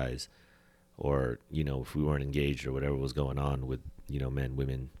as guys or, if we weren't engaged or whatever was going on with, men,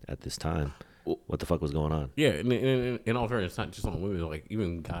 women at this time, what the fuck was going on? Yeah, and in all fairness, it's not just on women. Like,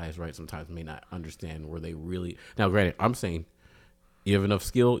 even guys, right, sometimes may not understand where they really... Now, granted, I'm saying you have enough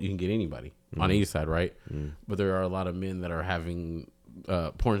skill, you can get anybody on either side, right? But there are a lot of men that are having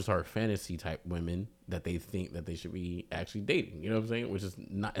porn star fantasy type women that they think that they should be actually dating. You know what I'm saying? Which is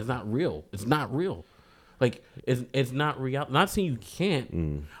not... It's not real. It's not real. Like, it's not real. Not saying you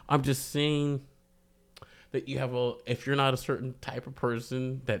can't. I'm just saying that you have if you're not a certain type of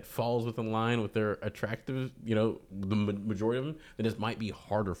person that falls within line with their attractive, the majority of them, then it might be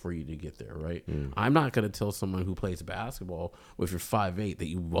harder for you to get there, right? I'm not going to tell someone who plays basketball with your 5'8" that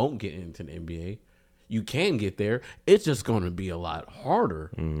you won't get into the NBA. You can get there. It's just going to be a lot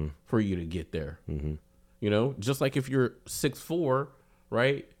harder for you to get there. Just like if you're 6'4",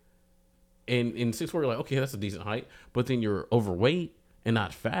 right? And in 6'4", you're like, okay, that's a decent height. But then you're overweight and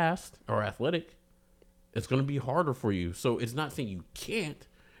not fast or athletic. it's going to be harder for you. So it's not saying you can't.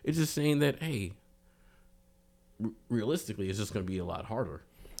 It's just saying that, hey, realistically, it's just going to be a lot harder.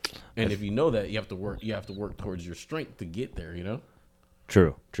 And if you know that, you have to work towards your strength to get there, you know?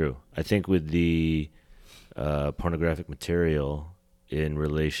 True. I think with the pornographic material in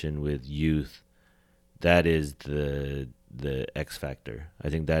relation with youth, that is the X factor. I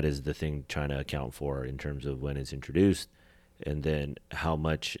think that is the thing trying to account for in terms of when it's introduced, and then how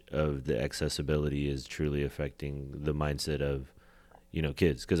much of the accessibility is truly affecting the mindset of,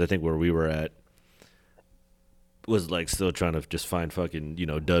 kids. Because I think where we were at was like still trying to just find fucking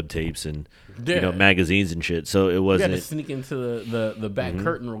dub tapes and magazines and shit. So it wasn't. You had to sneak into the back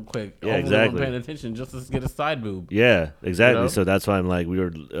curtain real quick. Yeah, exactly. Paying attention just to get a side boob. Yeah, exactly. So that's why I'm like, we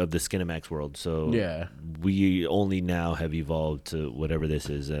were of the Skinamax world. So yeah, we only now have evolved to whatever this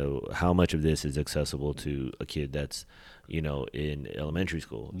is. How much of this is accessible to a kid that's in elementary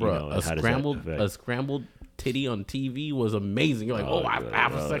school? Bro, a scrambled titty on TV was amazing. You're like,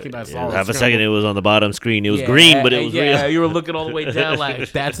 half a second I saw it. Half a second it was on the bottom screen. It was green, but it was real. Yeah, you were looking all the way down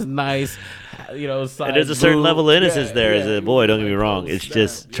like, that's nice. And there's a certain level of innocence there as a boy, don't get me wrong. It's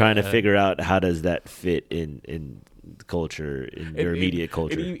just trying to figure out how does that fit in culture, in your immediate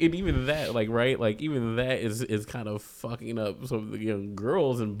culture. And even that, even that is kind of fucking up some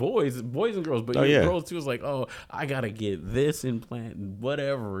girls and boys and girls, but girls too is like, oh, I gotta get this implant and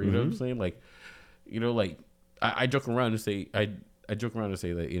whatever, you know what I'm saying? I joke around and say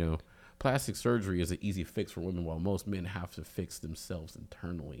that plastic surgery is an easy fix for women, while most men have to fix themselves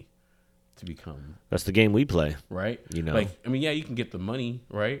internally to become. That's the game we play, right? You can get the money,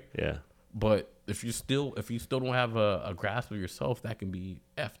 right? Yeah, but if you still don't have a grasp of yourself, that can be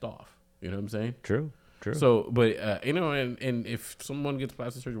effed off. You know what I'm saying? True. So, but and if someone gets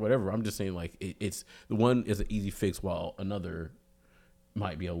plastic surgery, whatever, I'm just saying like it's the one is an easy fix, while another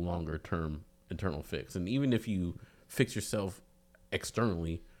might be a longer term internal fix. And even if you fix yourself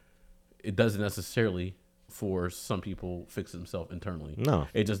externally, it doesn't necessarily for some people fix themselves internally. No,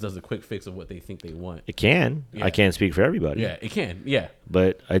 it just does a quick fix of what they think they want. It can. Yeah. I can't speak for everybody. Yeah, it can. Yeah,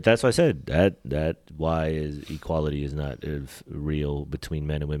 but that's why I said that why is equality is not real between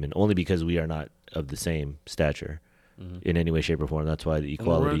men and women, only because we are not of the same stature in any way, shape, or form. That's why the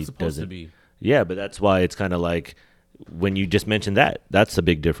equality doesn't. To be. Yeah, but that's why it's kind of like, when you just mentioned that's a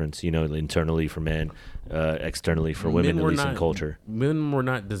big difference, internally for men, externally for women, at least in culture. Men were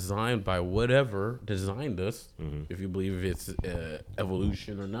not designed by whatever designed us, if you believe it's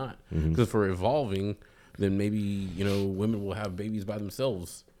evolution or not. Because if we're evolving, then maybe, women will have babies by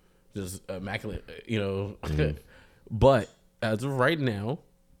themselves, just immaculate, But as of right now,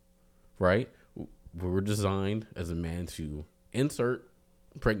 right, we were designed as a man to insert,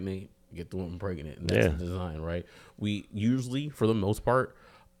 impregnate, get the woman pregnant, and that's the design, right? We usually, for the most part,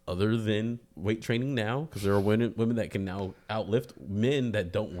 other than weight training now, because there are women that can now outlift men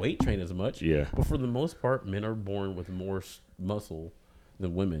that don't weight train as much. Yeah. But for the most part, men are born with more muscle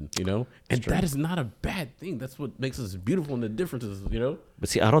than women, and that is not a bad thing. That's what makes us beautiful, and the differences, But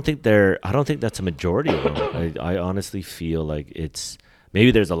see, I don't think that's a majority of them. I honestly feel like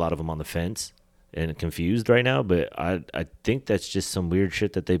maybe there's a lot of them on the fence and confused right now, but I think that's just some weird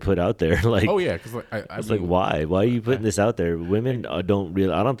shit that they put out there. Like, oh yeah, because why are you putting this out there? Women I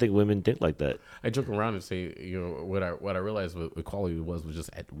don't think women think like that. I joke around and say, what I realized what equality was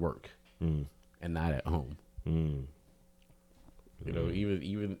just at work and not at home. Even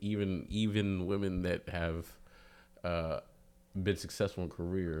women that have been successful in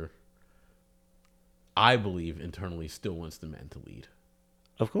career, I believe internally still wants the man to lead.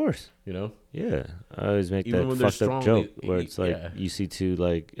 Of course. Yeah. I always make even that fucked up joke where it's like, you see two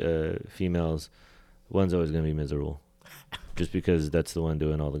females, one's always going to be miserable just because that's the one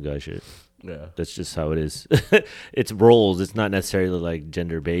doing all the guy shit. Yeah. That's just how it is. It's roles. It's not necessarily like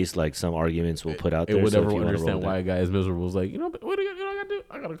gender based, like some arguments will put out there. It would never understand why a guy is miserable. It's like, but what do I got to do?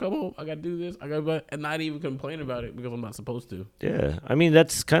 I got to come home. I got to do this. And not even complain about it because I'm not supposed to. Yeah. I mean,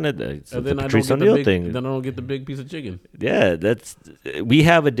 that's kind of the Patrice O'Neal thing. Then I don't get the big piece of chicken. Yeah. We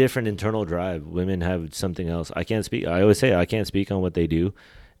have a different internal drive. Women have something else. I can't speak. I always say I can't speak on what they do.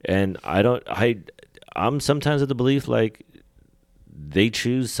 And I'm sometimes of the belief like, they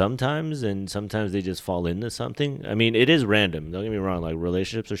choose sometimes, and sometimes they just fall into something. I mean, it is random. Don't get me wrong. Like,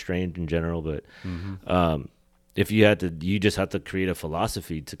 relationships are strange in general, but if you just have to create a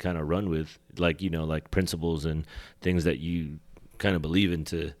philosophy to kind of run with, like principles and things that you kind of believe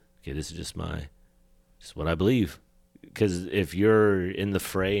into. Okay, this is just what I believe. Because if you're in the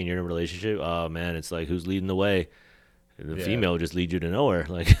fray and you're in a relationship, oh man, it's like, who's leading the way? The female just leads you to nowhere.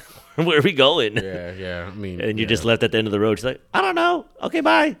 Like, Where are we going? Yeah. I mean, And you yeah. just left at the end of the road. She's like, I don't know. Okay,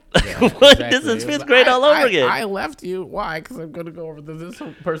 bye. Yeah, What? This exactly. is It was fifth grade all over again. I left you. Why? Because I'm going to go over to this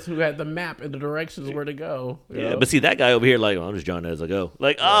person who had the map and the directions where to go. you Yeah, know? but see that guy over here, like, I'm just drawing as I go.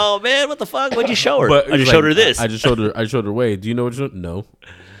 Like, oh man, what the fuck? What'd you show her? But I just like, showed her this. I just showed her way. Do you know what you no?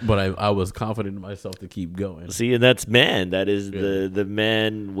 But I was confident in myself to keep going. See, and that's man. That is the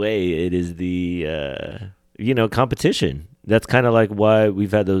man way. It is the competition. That's kind of like why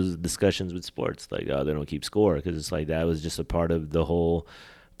we've had those discussions with sports. Like, oh, they don't keep score because it's like that was just a part of the whole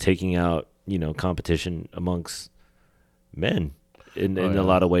taking out competition amongst men in a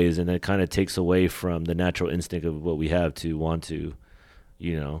lot of ways, and it kind of takes away from the natural instinct of what we have to want to,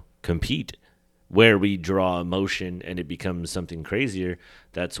 compete. Where we draw emotion and it becomes something crazier,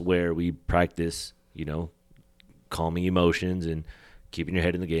 that's where we practice, calming emotions and keeping your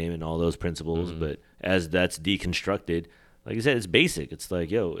head in the game and all those principles. Mm-hmm. But as that's deconstructed, like I said, it's basic. It's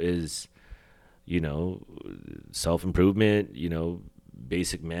like, is, self-improvement,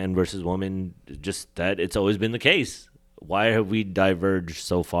 basic man versus woman, just that it's always been the case. Why have we diverged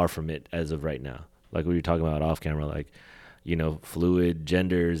so far from it as of right now? Like we were talking about off camera, like, fluid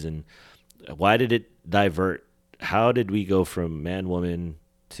genders, and why did it divert? How did we go from man, woman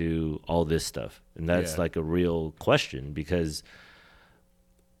to all this stuff? And that's like a real question, because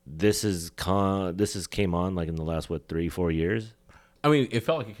this came on like in the last 3-4 years. I mean, it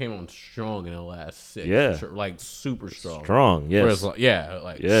felt like it came on strong in the last 6. Yeah, like super strong. Strong, yes.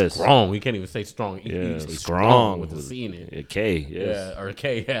 Whereas, strong. We can't even say strong. You say strong with the C in it. A K, yes. Yeah, or a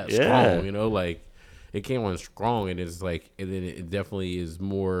K. Yeah, strong. Like it came on strong, and it's like, and then it definitely is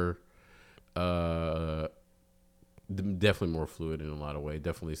more. Definitely more fluid in a lot of ways.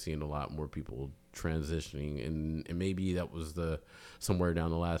 Definitely seeing a lot more people transitioning, and maybe that was somewhere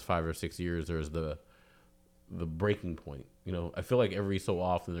down the last 5 or 6 years. There's the breaking point. I feel like every so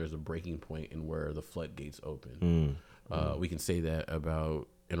often there's a breaking point in where the floodgates open. We can say that about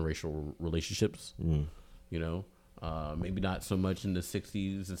interracial relationships. Maybe not so much in the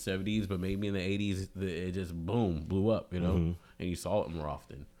 60s and 70s, but maybe in the 80s it just blew up. And you saw it more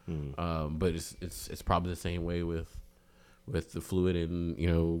often. But it's probably the same way with the fluid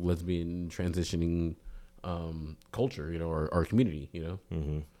and lesbian transitioning culture, or our community,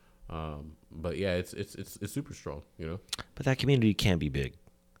 but yeah, it's super strong, But that community can be big.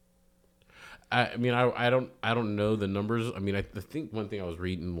 I mean, I don't know the numbers. I mean, I think one thing I was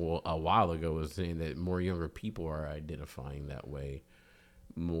reading a while ago was saying that more younger people are identifying that way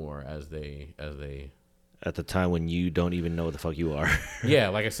more as they at the time when you don't even know what the fuck you are. Yeah,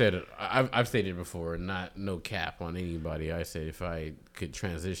 like I said, I've stated before, no cap on anybody. I said if I could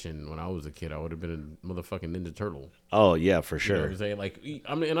transition when I was a kid, I would have been a motherfucking Ninja Turtle. Oh yeah, for sure. You know what I'm saying? Like,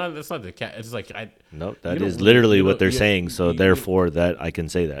 I mean, and that's not the cat. It's like Nope, that is literally what they're saying. So therefore, that I can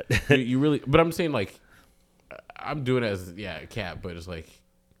say that. you really, but I'm saying like, I'm doing it as a cat, but it's like,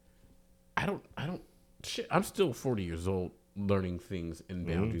 I don't. Shit, I'm still 40 years old. Learning things and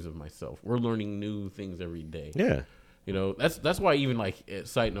boundaries of myself. We're learning new things every day. Yeah, that's why even like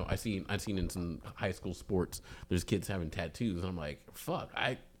side note, I've seen in some high school sports, there's kids having tattoos, and I'm like, fuck,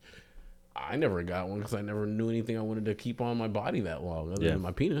 I never got one because I never knew anything I wanted to keep on my body that long other than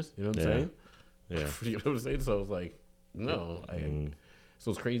my penis. You know what I'm saying? Yeah, you know what I'm saying. So it's like, no,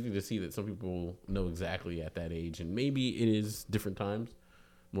 so it's crazy to see that some people know exactly at that age, and maybe it is different times.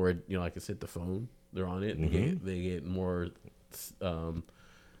 More, like I said, the phone. They're on it. They get more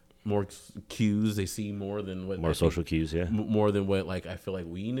cues. They see more than what more social cues. Yeah, more than what I feel like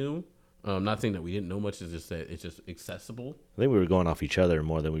we knew. Not saying that we didn't know much. It's just that it's just accessible. I think we were going off each other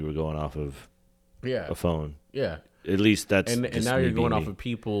more than we were going off of a phone. Yeah. At least that's and now you're going off of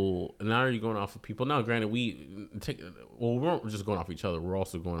people. Now you're going off of people. Now, granted, we weren't just going off each other. We're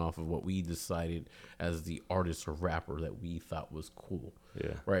also going off of what we decided as the artist or rapper that we thought was cool.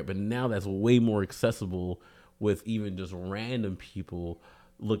 Yeah. Right. But now that's way more accessible with even just random people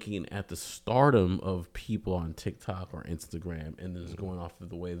looking at the stardom of people on TikTok or Instagram and then just going off of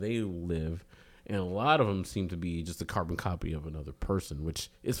the way they live. And a lot of them seem to be just a carbon copy of another person, which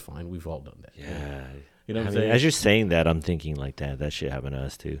is fine. We've all done that. Yeah. You know what I'm saying? As you're saying that, I'm thinking like that shit happened to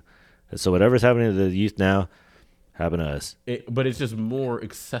us too. So whatever's happening to the youth now, happened to us. But it's just more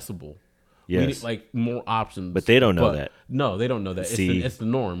accessible. Yes. More options. But they don't know that. No, they don't know that. See, it's the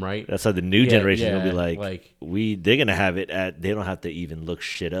norm, right? That's how the new generation will be like they're going to have it they don't have to even look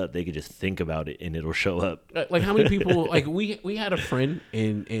shit up. They could just think about it and it'll show up. Like how many people, we had a friend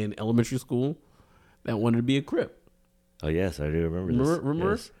in elementary school that wanted to be a Crip. Oh, yes, I do remember this.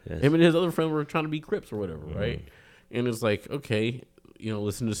 Remember? Yes. Him and his other friend were trying to be Crips or whatever, right? And it's like, okay,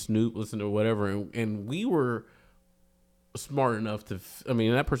 listen to Snoop, listen to whatever. And we were smart enough to. I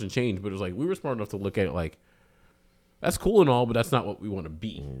mean, that person changed, but it was like we were smart enough to look at it like that's cool and all, but that's not what we want to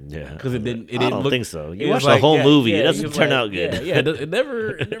be. Yeah, because it didn't. I don't think so. You watch the whole movie; it doesn't turn out good. Yeah, it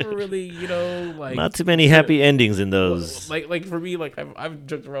never really, like not too many happy endings in those. Like for me, like I've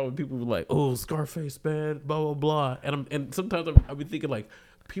joked around with people who are like, oh, Scarface, man, blah blah blah, and sometimes I've been thinking like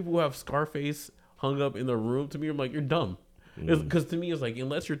people who have Scarface hung up in their room. To me, I'm like, you're dumb. Because to me, it's like,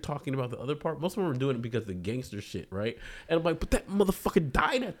 unless you're talking about the other part, most of them are doing it because of the gangster shit, right? And I'm like, but that motherfucker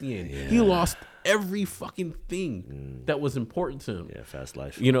died at the end. Yeah. He lost every fucking thing that was important to him. Yeah, fast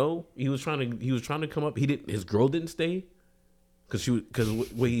life. You know, he was trying to come up. His girl didn't stay because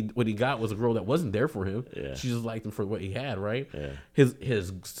what he got was a girl that wasn't there for him. Yeah. She just liked him for what he had, right? Yeah.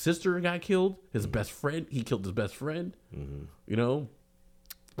 His sister got killed. His best friend, he killed his best friend. Mm-hmm. You know.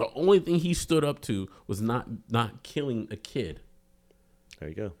 The only thing he stood up to was not killing a kid. There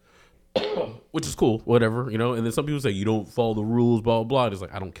you go. Which is cool, whatever, you know. And then some people say you don't follow the rules, blah, blah, blah. And it's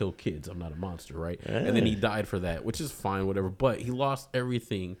like, I don't kill kids. I'm not a monster, right? Yeah. And then he died for that, which is fine, whatever. But he lost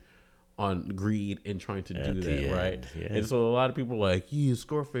everything on greed and trying to do that, right? Yeah. And so a lot of people are like, yeah,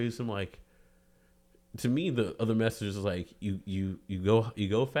 Scarface. I'm like, to me, the other message is like, you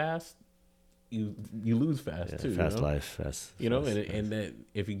go fast. You lose fast too. Fast you know? life, fast. And that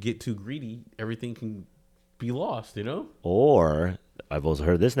if you get too greedy, everything can be lost. You know. Or I've also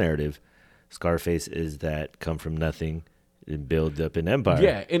heard this narrative: Scarface is that come from nothing and build up an empire.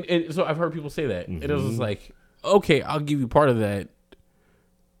 Yeah, and so I've heard people say that, and it was just like, okay, I'll give you part of that,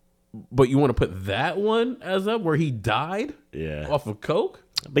 but you want to put that one as up where he died, off of coke.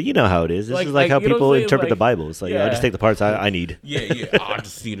 But you know how it is. This is like how people interpret the Bible. It's like, I just take the parts I need. Yeah. I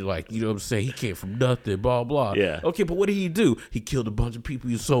just see it like, you know what I'm saying? He came from nothing, blah, blah. Yeah. Okay, but what did he do? He killed a bunch of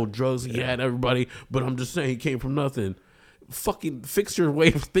people. He sold drugs. He had everybody. But I'm just saying he came from nothing. Fucking fix your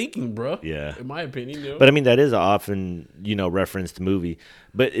way of thinking, bro. Yeah. In my opinion. You know? But I mean, that is often, referenced movie.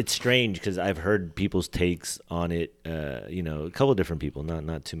 But it's strange because I've heard people's takes on it, a couple of different people,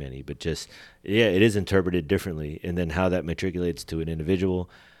 not too many, but just, it is interpreted differently. And then how that matriculates to an individual.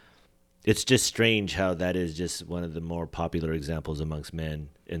 It's just strange how that is just one of the more popular examples amongst men.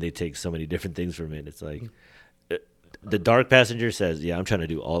 And they take so many different things from it. It's like, the dark passenger says, I'm trying to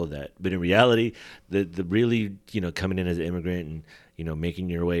do all of that. But in reality, the really, coming in as an immigrant and, making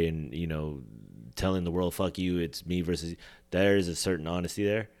your way and, telling the world, fuck you, it's me versus, there is a certain honesty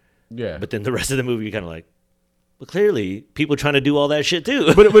there. Yeah. But then the rest of the movie, you're kind of like, well, clearly people trying to do all that shit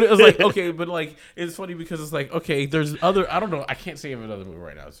too. but it was like, okay, but like, it's funny because it's like, okay, there's other, I don't know, I can't think of another movie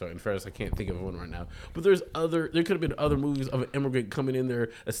right now. So in fairness, I can't think of one right now. But there could have been other movies of an immigrant coming in there,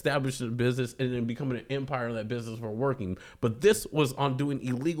 establishing a business, and then becoming an empire in that business for working. But this was on doing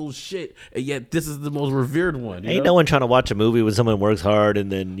illegal shit, and yet this is the most revered one. Ain't no one trying to watch a movie when someone works hard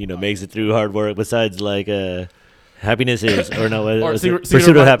and then, makes it through hard work besides like, happiness is, or no, or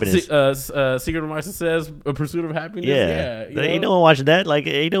pursuit of happiness. Secret of Marcia says a pursuit of happiness. Yeah. Ain't no one watching that. Like,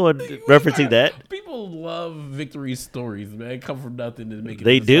 ain't no one referencing that. People love victory stories, man. Come from nothing and make it.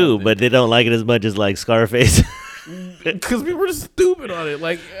 They do, but they don't like it as much as like Scarface. Because people are stupid on it.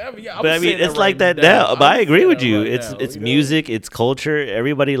 Like, it's like that now. But I agree with you. It's music, it's culture.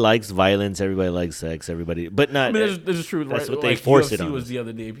 Everybody likes violence. Everybody likes sex. Everybody, but not. This is true. That's right? what they force UFC it on. Was the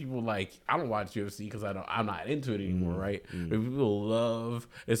other day. People like, I don't watch UFC because I'm not into it anymore, right? But people love.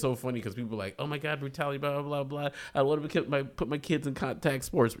 It's so funny because people are like, oh my god, brutality, blah blah blah. I want to put my kids in contact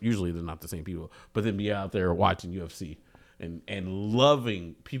sports. Usually they're not the same people, but then be out there watching UFC and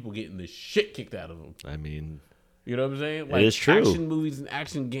loving people getting the shit kicked out of them. I mean. You know what I'm saying? Like, it is true. Action movies and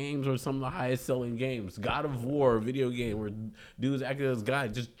action games are some of the highest selling games. God of War, video game where dudes acting as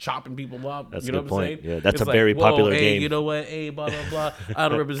God, just chopping people up. That's you know a good what I'm point. saying? Yeah, that's it's a very popular hey, game. You know what? Hey, blah blah blah. I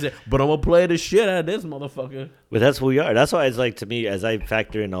don't represent, but I'm gonna play the shit out of this motherfucker. But that's who we are. That's why it's like, to me, as I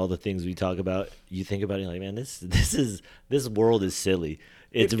factor in all the things we talk about, you think about it like, man, this world is silly.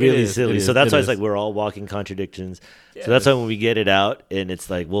 It's really silly. So that's why it's like we're all walking contradictions. Yeah, so that's why when we get it out and it's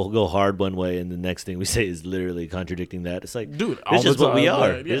like we'll go hard one way and the next thing we say is literally contradicting that. It's like, dude, this is what we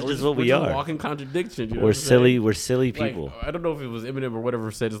are. This is what we are. Walking contradiction. You know we're silly. We're silly people. Like, I don't know if it was Eminem or whatever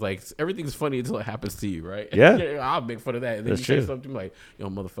said. It's like everything's funny until it happens to you, right? Yeah. I'll make fun of that. And then you say something like, "Yo,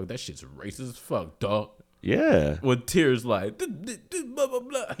 motherfucker, that shit's racist as fuck, dog." Yeah. With tears like blah blah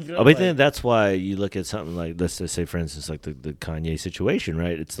blah. You know, but then that's why you look at something like, let's just say, for instance, like the Kanye situation,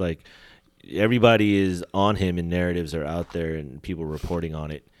 right? It's like everybody is on him and narratives are out there and people reporting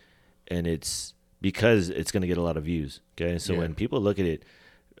on it. And it's because it's going to get a lot of views. Okay. So when people look at it,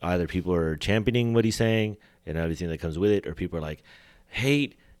 either people are championing what he's saying and everything that comes with it, or people are like,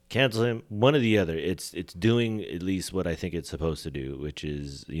 hate, cancel him, one or the other. It's doing at least what I think it's supposed to do, which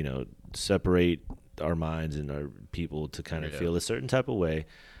is, separate our minds and our people to kind of Yeah. feel a certain type of way.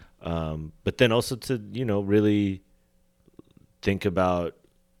 But then also to, really think about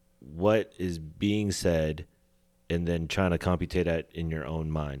what is being said and then trying to computate that in your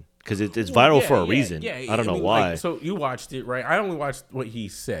own mind. Because it's Well, viral yeah, for a yeah, reason. Yeah, I don't know mean, why. Like, so you watched it, right? I only watched what he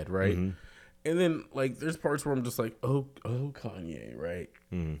said, right? And then like, there's parts where I'm just like, oh, Kanye, right?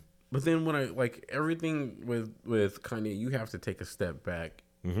 But then when I like everything with Kanye, you have to take a step back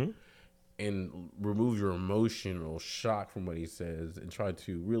and remove your emotional shock from what he says and try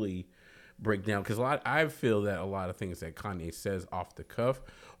to really break down. Because I feel that a lot of things that Kanye says off the cuff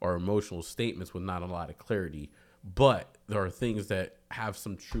are emotional statements with not a lot of clarity, but there are things that have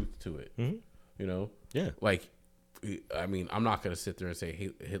some truth to it. You know, Yeah. Like, I mean, I'm not going to sit there and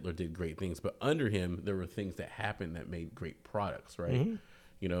say Hitler did great things, but under him there were things that happened that made great products, right?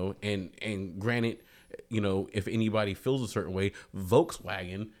 You know, and granted, you know, if anybody feels a certain way,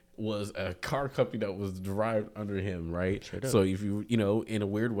 Volkswagen was a car company that was derived under him, right? So if you in a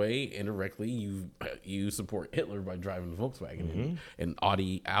weird way, indirectly, you support Hitler by driving Volkswagen, and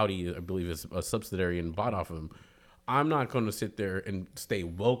Audi, I believe, is a subsidiary and bought off of him. I'm not going to sit there and stay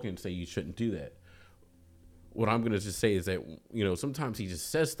woke and say you shouldn't do that. What I'm going to just say is that, sometimes he just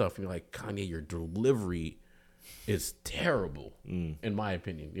says stuff and you're like, Kanye, your delivery is terrible, in my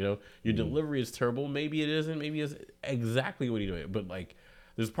opinion. Your delivery is terrible. Maybe it isn't. Maybe it's exactly what you're doing. But like,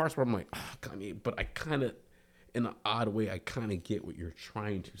 there's parts where I'm like, Kanye, but I kind of, in an odd way, I kind of get what you're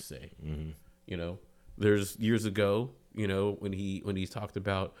trying to say. There's years ago, when he talked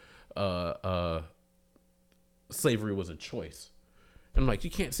about slavery was a choice. And I'm like, you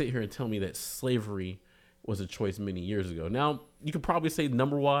can't sit here and tell me that slavery was a choice many years ago. Now, you could probably say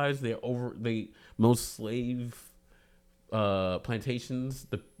number-wise, most slave plantations,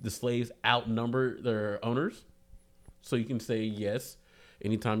 the slaves outnumber their owners. So you can say, yes,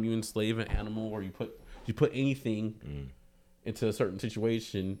 anytime you enslave an animal or you put anything into a certain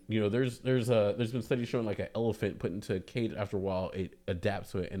situation, there's been studies showing like an elephant put into a cage, after a while it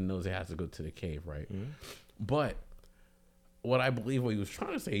adapts to it and knows it has to go to the cave, right? But what I believe what he was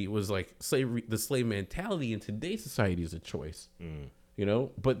trying to say was like slavery, the slave mentality in today's society is a choice,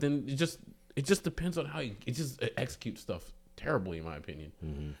 But then it just depends on how it executes stuff terribly, in my opinion.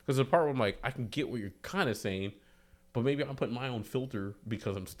 Because the part where I'm like, I can get what you're kind of saying, but maybe I'm putting my own filter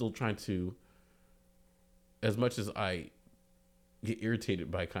because I'm still trying to, as much as I get irritated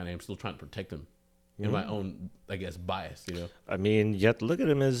by Kanye, I'm still trying to protect him. In my own, I guess, bias, I mean, you have to look at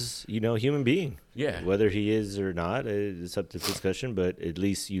him as, human being. Yeah. Whether he is or not, it's up to discussion, but at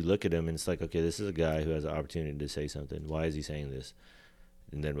least you look at him and it's like, okay, this is a guy who has an opportunity to say something. Why is he saying this?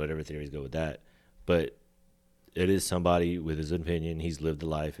 And then whatever theories go with that. But it is somebody with his opinion. He's lived a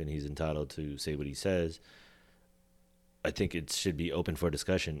life and he's entitled to say what he says. I think it should be open for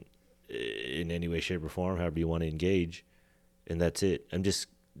discussion in any way, shape, or form, however you want to engage. And that's it.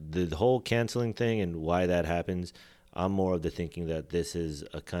 The whole canceling thing and why that happens, I'm more of the thinking that this is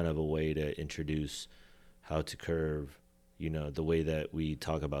a kind of a way to introduce how to curve, the way that we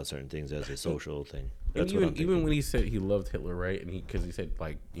talk about certain things as a social thing. That's what I'm thinking. Even when he said he loved Hitler, right? And because he said,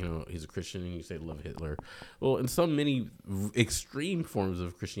 like, he's a Christian and he said love Hitler. Well, in some many extreme forms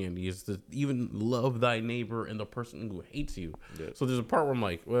of Christianity is to even love thy neighbor and the person who hates you. Yeah. So there's a part where I'm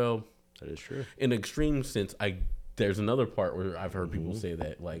like, well, that is true. In an extreme sense, there's another part where I've heard people say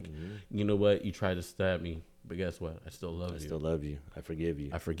that, like, you know what, you tried to stab me, but guess what? I still love you. I still love you. I forgive you.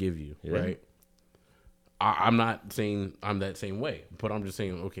 I forgive you, Yeah. right? I'm not saying I'm that same way, but I'm just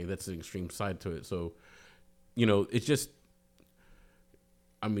saying, okay, that's an extreme side to it. So, it's just,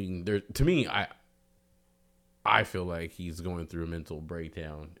 I mean, to me, I feel like he's going through a mental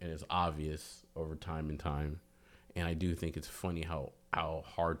breakdown, and it's obvious over time and time. And I do think it's funny how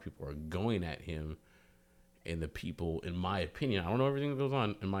hard people are going at him. And the people, in my opinion, I don't know everything that goes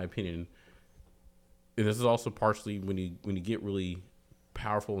on, in my opinion, and this is also partially when you get really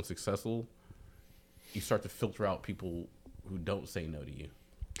powerful and successful, you start to filter out people who don't say no to you.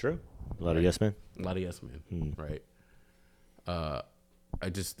 True. A lot of yes men. A lot of yes men, right?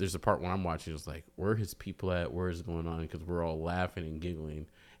 There's a part when I'm watching, it's like, where are his people at? Where is it going on? Because we're all laughing and giggling,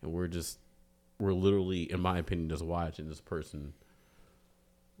 and we're literally, in my opinion, just watching this person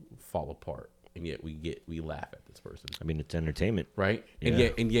fall apart. And yet we laugh at this person. I mean, it's entertainment, right? Yeah.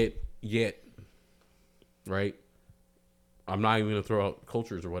 And yet, right? I'm not even gonna throw out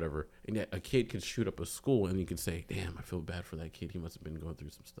cultures or whatever. And yet, a kid can shoot up a school, and you can say, "Damn, I feel bad for that kid. He must have been going through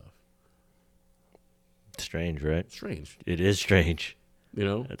some stuff." Strange, right? Strange. It is strange.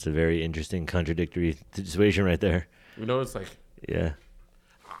 That's a very interesting, contradictory situation right there. It's like, yeah,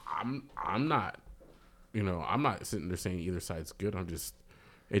 I'm not, I'm not sitting there saying either side's good. I'm just,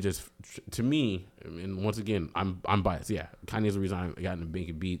 It just, to me, and once again, I'm biased. Yeah, Kanye's the reason I got into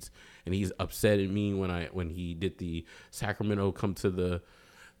making beats, and he's upset at me when he did the Sacramento come to the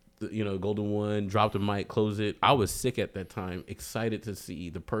Golden One, drop the mic, close it. I was sick at that time, excited to see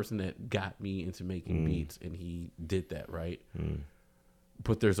the person that got me into making beats, and he did that, right?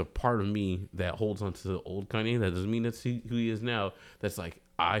 But there's a part of me that holds on to the old Kanye. That doesn't mean that's who he is now. That's like,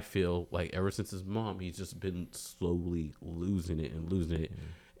 I feel like ever since his mom, he's just been slowly losing it.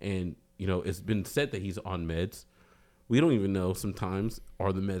 And, it's been said that he's on meds. We don't even know sometimes,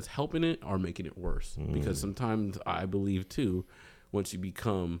 are the meds helping it or making it worse? Because sometimes I believe, too, once you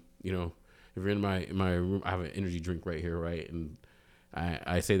become, if you're in my room, I have an energy drink right here, right? And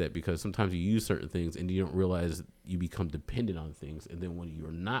I say that because sometimes you use certain things and you don't realize you become dependent on things. And then when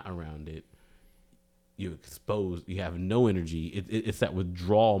you're not around it, you have no energy. It's that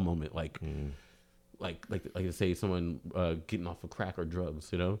withdrawal moment, like to say someone getting off of crack or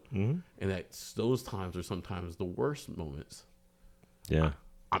drugs, and those times are sometimes the worst moments. Yeah,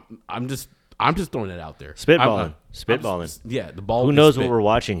 I'm just throwing it out there. Spitballing. Yeah, the ball. Who knows what we're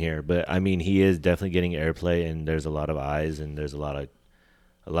watching here? But I mean, he is definitely getting airplay, and there's a lot of eyes, and there's a lot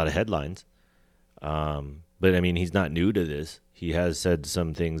of headlines. But I mean, he's not new to this. He has said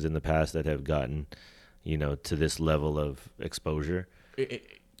some things in the past that have gotten, to this level of exposure.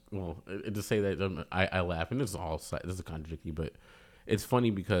 To say that, I laugh, and this is contradictory, but it's funny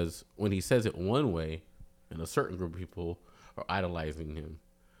because when he says it one way, and a certain group of people are idolizing him.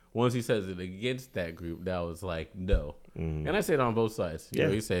 Once he says it against that group, that was like, no. And I say it on both sides.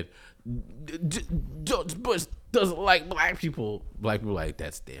 He said, George Bush doesn't like black people. Black people like,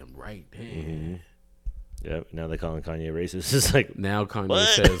 that's damn right. Yeah, now they're calling Kanye racist. It's like, now Kanye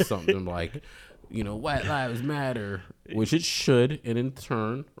says something like, white lives matter, which it should, and in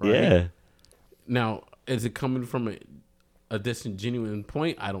turn, right? Yeah. Now, is it coming from a disingenuous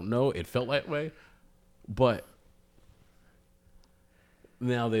point? I don't know. It felt that way. But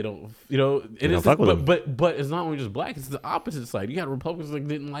now they don't, it is, but it's not only just black, it's the opposite side. You got Republicans that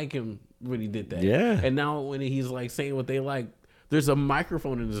didn't like him when he did that. Yeah. And now when he's like saying what they like, there's a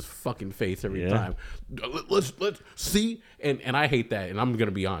microphone in his fucking face every time. Let's see. And I hate that. And I'm going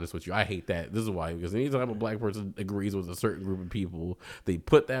to be honest with you. I hate that. This is why. Because anytime a black person agrees with a certain group of people, they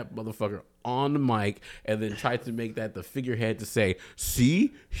put that motherfucker on the mic and then try to make that the figurehead to say,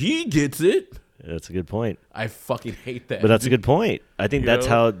 see, he gets it. That's a good point. I fucking hate that. But that's a good point. I think that's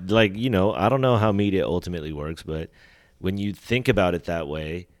how, I don't know how media ultimately works, but when you think about it that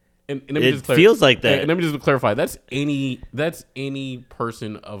way, it feels like that. And let me just clarify. That's any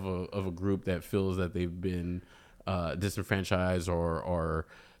person of a group that feels that they've been disenfranchised or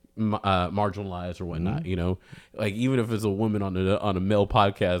marginalized or whatnot. Like even if it's a woman on a male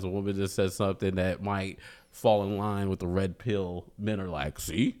podcast, a woman just says something that might fall in line with the red pill. Men are like,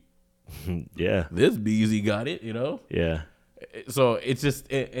 see, yeah, this BZ got it. Yeah. So it's just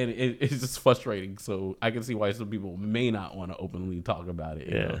it's just frustrating. So I can see why some people may not want to openly talk about it.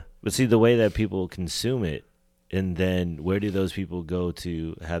 Yeah, but see the way that people consume it, and then where do those people go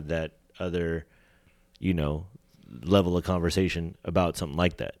to have that other, level of conversation about something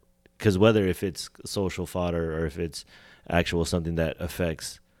like that? Because whether if it's social fodder or if it's actual something that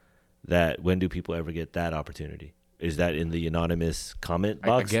affects that, when do people ever get that opportunity? Is that in the anonymous comment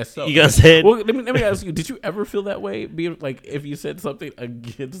box? I guess so. You gonna say it? Well, let me ask you. Did you ever feel that way? Being like, if you said something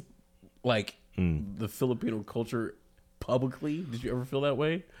against like the Filipino culture publicly, did you ever feel that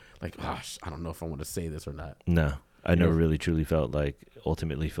way? Like, gosh, I don't know if I want to say this or not. No, I never really truly felt like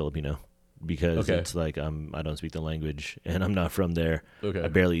ultimately Filipino, because it's like I don't speak the language and I'm not from there. I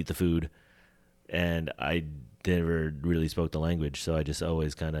barely eat the food, and I never really spoke the language, so I just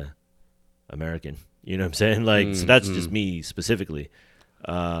always kind of American. You know what I'm saying? Like, so that's just me specifically.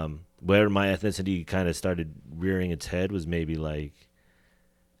 Where my ethnicity kind of started rearing its head was maybe like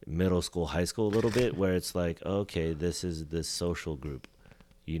middle school, high school a little bit, where it's like, okay, this is this social group,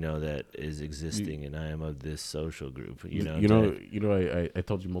 that is existing, and I am of this social group. I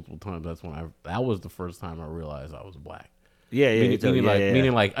told you multiple times. That was the first time I realized I was black. Yeah,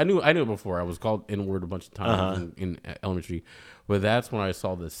 meaning like I knew it before. I was called N-word a bunch of times in elementary, but that's when I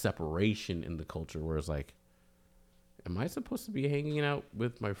saw the separation in the culture, where it's like, am I supposed to be hanging out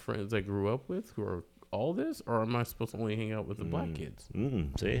with my friends I grew up with who are all this, or am I supposed to only hang out with the black kids?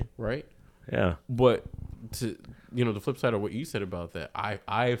 See, right? Yeah. But to the flip side of what you said about that,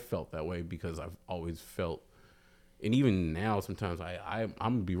 I felt that way because I've always felt, and even now sometimes I'm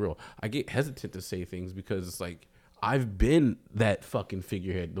gonna be real, I get hesitant to say things because it's like, I've been that fucking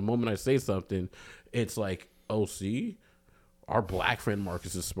figurehead. The moment I say something, it's like, oh, see, our black friend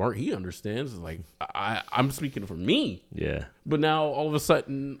Marcus is smart. He understands. Like I'm speaking for me. Yeah. But now all of a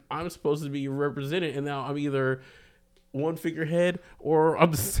sudden I'm supposed to be represented, and now I'm either one figurehead or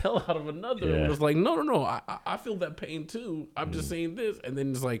I'm the sellout of another. Yeah. And it's like, no. I feel that pain too. I'm just saying this, and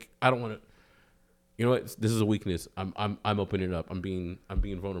then it's like I don't want to. You know what? This is a weakness. I'm opening up. I'm being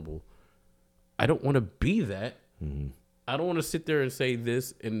vulnerable. I don't want to be that. I don't want to sit there and say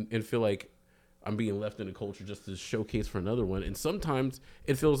this and feel like I'm being left in the culture just to showcase for another one. And sometimes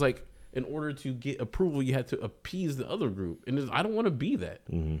it feels like in order to get approval, you have to appease the other group. And I don't want to be that.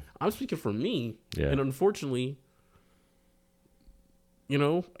 I'm speaking for me. Yeah. And unfortunately, you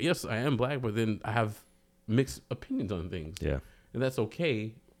know, yes, I am black, but then I have mixed opinions on things. Yeah. And that's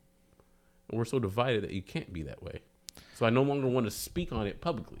okay. And we're so divided that you can't be that way. So I no longer want to speak on it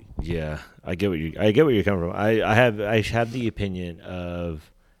publicly. Yeah, I get where you're coming from. I have the opinion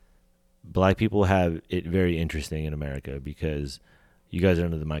of black people have it very interesting in America because you guys are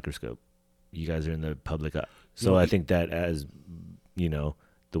under the microscope. You guys are in the public eye. So I think that as you know,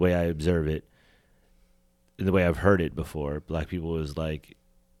 the way I observe it, the way I've heard it before, black people is like,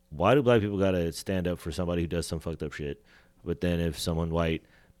 why do black people gotta stand up for somebody who does some fucked up shit? But then if someone white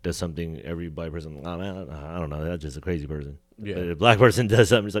does something, every black person, oh man, I don't know, that's just a crazy person. Yeah. But if a black person does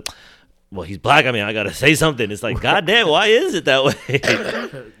something, it's like, well, he's black. I mean, I gotta say something. It's like, goddamn, why is it that way?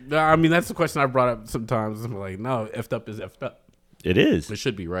 I mean, that's the question I brought up sometimes. I'm like, no, effed up is effed up. It is. It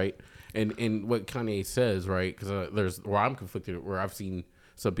should be, right? And what Kanye says, right? Because there's where I'm conflicted, where I've seen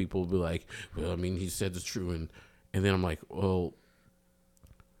some people be like, well, I mean, he said it's true, and then I'm like, well,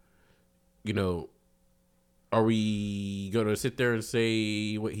 you know, are we going to sit there and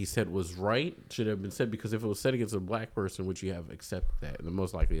say what he said was right? Should have been said? Because if it was said against a black person, would you have accepted that? And the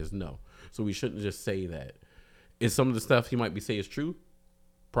most likely is no. So we shouldn't just say that. Is some of the stuff he might be saying is true?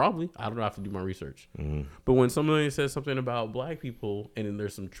 Probably. I don't know. I have to do my research. But when somebody says something about black people and then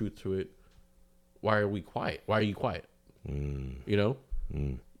there's some truth to it, why are we quiet? Why are you quiet? You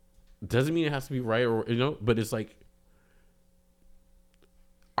know? Doesn't mean it has to be right or, you know, but it's like,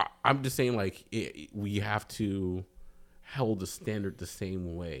 I'm just saying, like, we have to hold the standard the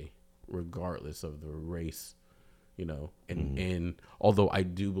same way, regardless of the race, you know. And although I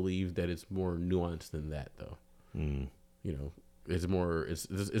do believe that it's more nuanced than that, though, you know, it's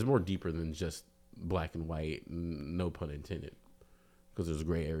more deeper than just black and white. No pun intended, because there's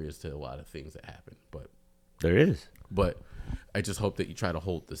gray areas to a lot of things that happen. But There is. But I just hope that you try to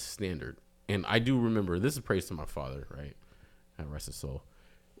hold the standard. And I do remember, this is praise to my father, right? God rest his soul.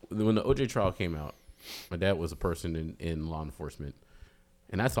 When the OJ trial came out, my dad was a person in law enforcement.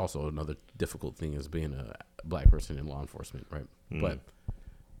 And that's also another difficult thing, is being a black person in law enforcement, right? But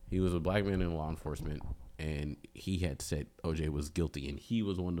he was a black man in law enforcement, and he had said OJ was guilty. And he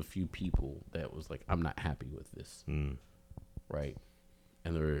was one of the few people that was like, I'm not happy with this, right?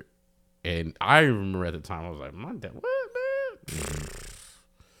 And I remember at the time, I was like, my dad, what, man?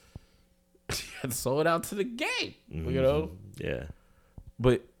 He had sold out to the game, you know? Yeah.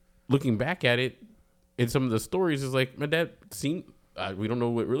 But looking back at it, in some of the stories, it's like, my dad seemed, we don't know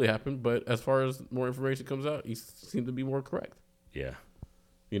what really happened, but as far as more information comes out, he seemed to be more correct. Yeah.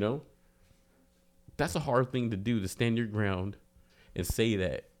 You know? That's a hard thing to do, to stand your ground and say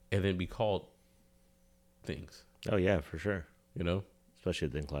that and then be called things. Oh, yeah, for sure. You know? Especially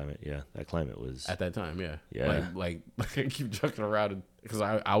the climate. Yeah, that climate was... At that time, yeah. Yeah. Like I keep joking around because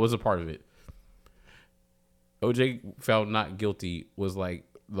I was a part of it. OJ found not guilty was like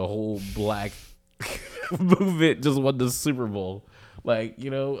the whole black movement just won the Super Bowl. Like, you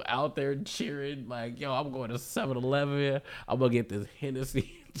know, out there cheering, like, yo, I'm going to 7-Eleven. I'm going to get this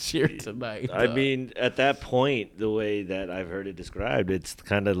Hennessy cheer tonight. I mean, at that point, the way that I've heard it described, it's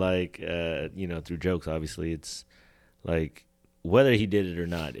kind of like, you know, through jokes, obviously, it's like, whether he did it or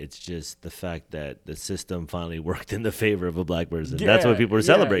not, it's just the fact that the system finally worked in the favor of a black person. Yeah, that's what people are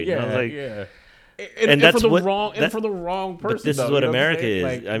celebrating. Yeah, I was like, yeah. And that's for the what wrong, and for the wrong person. But this though, is what you know America is.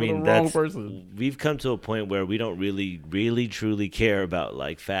 Like, I mean, that's we've come to a point where we don't really, truly care about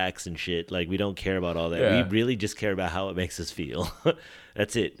like facts and shit. Like, we don't care about all that. Yeah. We really just care about how it makes us feel.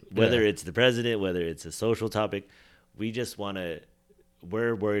 That's it. Whether it's the president, whether it's a social topic, we just want to.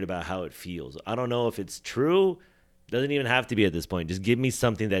 We're worried about how it feels. I don't know if it's true. Doesn't even have to be at this point. Just give me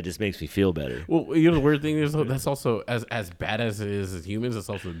something that just makes me feel better. Well, you know, the weird thing is, that's also as bad as it is as humans. It's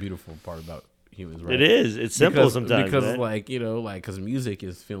also the beautiful part about humans, right? It is. It's simple sometimes. Because, man. like, you know, like, because music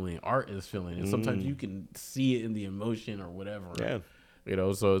is feeling, art is feeling, and sometimes you can see it in the emotion or whatever. Yeah. You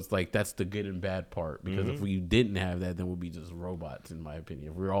know, so it's like, that's the good and bad part. Because if we didn't have that, then we'd be just robots, in my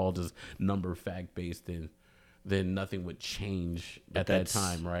opinion. If we're all just number fact based, then then nothing would change at that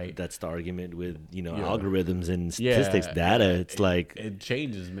time, right? That's the argument with, Yeah. algorithms and statistics, data. It's like, it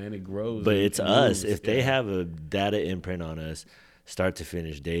changes, man. It grows. but and it's it us. moves. If they have a data imprint on us, start to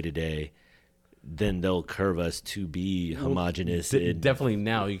finish, day to day, then they'll curve us to be homogenous. Definitely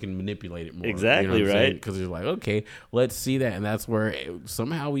now you can manipulate it more. Exactly, right? Because you're like, okay, let's see that, and that's where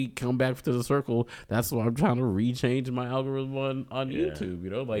somehow we come back to the circle. That's why I'm trying to rechange my algorithm on YouTube.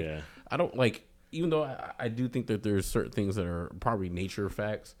 Yeah. I don't like, even though I do think that there's certain things that are probably nature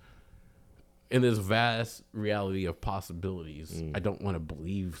facts. In this vast reality of possibilities, I don't want to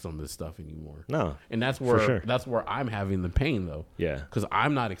believe some of this stuff anymore. No, and that's for where sure. that's where I'm having the pain, though. Yeah. Because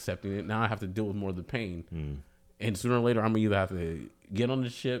I'm not accepting it. Now I have to deal with more of the pain. And sooner or later, I'm going to either have to get on the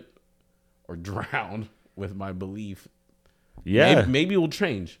ship or drown with my belief. Yeah. Maybe it will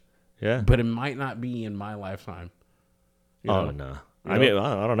change. Yeah. But it might not be in my lifetime. You Oh, know? no. You I mean,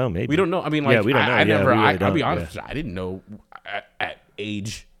 I don't know. Maybe. We don't know. I mean, like, we don't know. I never, we really I'll be don't. honest, I didn't know at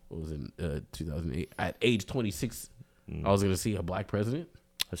age, what was it, 2008, at age 26, I was going to see a black president.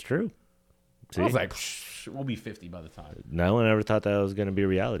 That's true. See? I was like, we'll be 50 by the time. No one ever thought that was going to be a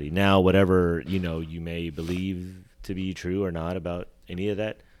reality. Now, whatever, you may believe to be true or not about any of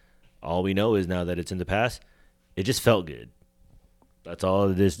that, all we know is now that it's in the past, it just felt good. That's all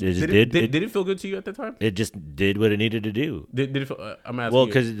it is. It just Did it feel good to you at the time? It just did what it needed to do. Did it feel, I'm asking Well,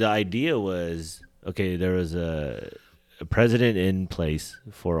 you. because the idea was, okay, there was a president in place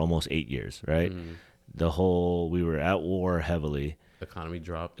for almost 8 years, right? We were at war heavily. Economy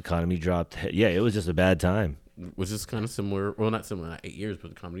dropped. Economy dropped. Yeah, it was just a bad time. Was this kind of similar? Well, not similar, not 8 years, but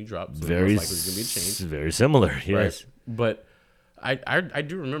the economy dropped. So Very, most likely there's going to be a change. very similar, yes. Right. But I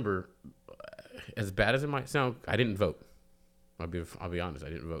do remember, as bad as it might sound, I didn't vote. I'll be honest. I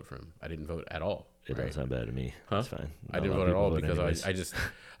didn't vote for him. I didn't vote at all. It doesn't sound bad to me. Huh? That's fine. I didn't vote at all because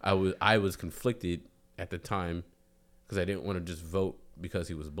I was conflicted at the time because I didn't want to just vote because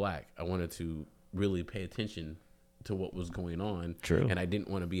he was black. I wanted to really pay attention to what was going on. True. And I didn't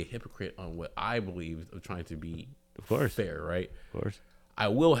want to be a hypocrite on what I believed of trying to be Of course. fair, right? Of course. I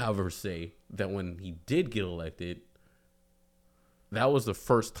will, however, say that when he did get elected, that was the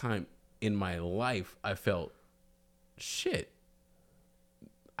first time in my life I felt, shit,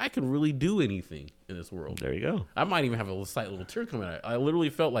 I can really do anything in this world. There you go. I might even have a slight little tear coming out. I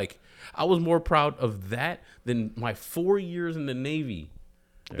literally felt like I was more proud of that than my 4 years in the Navy.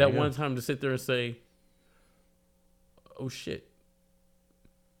 There That you go. one time to sit there and say, oh shit,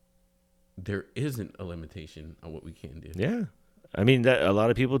 there isn't a limitation on what we can do. Yeah. I mean, that a lot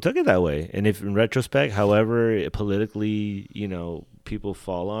of people took it that way. And if in retrospect, however politically, people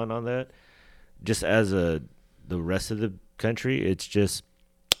fall on that, just as the rest of the country, it's just,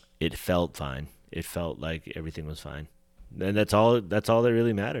 it felt fine. It felt like everything was fine. And that's all that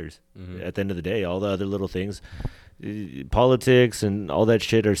really matters. At the end of the day. All the other little things, politics and all that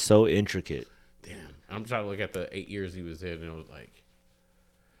shit are so intricate. Damn. I'm trying to look at the 8 years he was in, and it was like,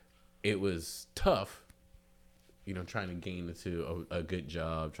 it was tough, trying to gain into a good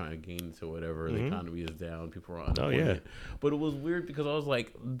job, trying to gain into whatever. The economy is down, people are unemployment. Oh, yeah. But it was weird because I was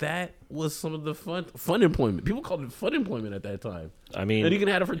like, that was some of the fun employment. People called it fun employment at that time. I mean, And you can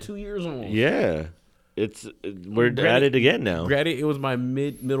have it for 2 years almost. yeah. We're at it again now. Granted, it was my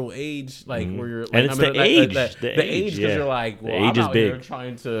middle age, like where you're, like, And it's the age. the age, because yeah. you're like, well, The age I'm is out big. here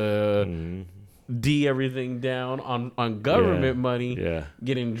trying to everything down on government money,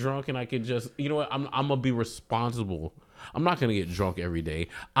 getting drunk, and I could just, you know what, I'm gonna be responsible. I'm not gonna get drunk every day.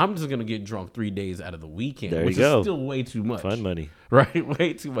 I'm just gonna get drunk 3 days out of the weekend, There which you go. is still way too much. Fun money. Right?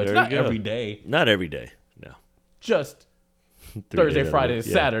 Way too much. There Not you go. every day. Not every day. No. Just 3 Thursday, days Friday, out of and it.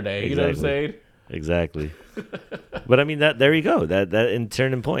 Yeah, Saturday. You know what I'm exactly. saying? Exactly. But I mean, there you go. That in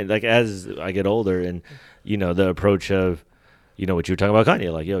turning point. Like, as I get older, and the approach of, what you were talking about,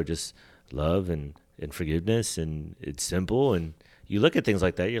 Kanye, like, just love and forgiveness, and it's simple. And you look at things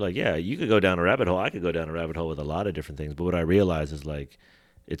like that, you're like, yeah, you could go down a rabbit hole. I could go down a rabbit hole with a lot of different things. But what I realize is, like,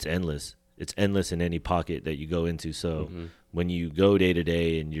 it's endless. It's endless in any pocket that you go into. So when you go day to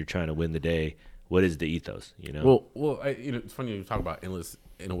day and you're trying to win the day, what is the ethos? Well, it's funny you talk about endless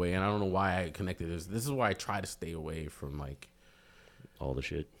in a way, and I don't know why I connected this. This is why I try to stay away from, like, all the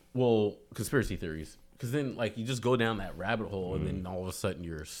shit. well, conspiracy theories, because then, like, you just go down that rabbit hole, and then all of a sudden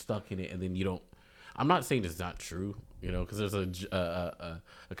you're stuck in it, and then you don't. I'm not saying it's not true, because there's a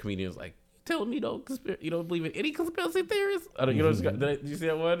comedian who's like, telling me you don't believe in any conspiracy theories. I don't, did you see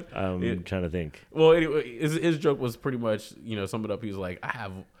that one? I'm trying to think. Well, anyway, his joke was pretty much, sum it up. He was like, I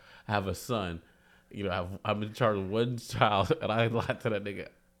have a son. I'm in charge of one child, and I lie to that nigga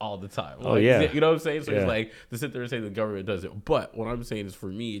all the time. Oh, like, yeah. You know what I'm saying? So Yeah. he's like, to sit there and say the government does it. But what I'm saying is, for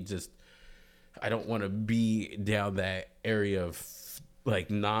me, it just, I don't want to be down that area of like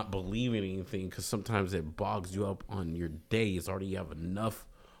not believing anything, because sometimes it bogs you up on your day. It's already you have enough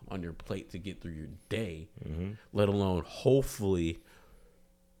on your plate to get through your day, let alone hopefully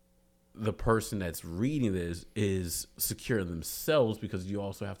the person that's reading this is secure themselves, because you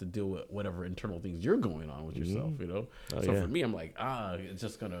also have to deal with whatever internal things you're going on with yourself, you know? For me, I'm like, it's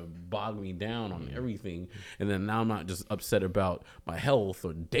just going to bog me down on everything. And then now I'm not just upset about my health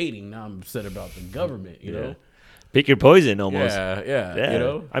or dating. Now I'm upset about the government, you know? Pick your poison, almost. Yeah, you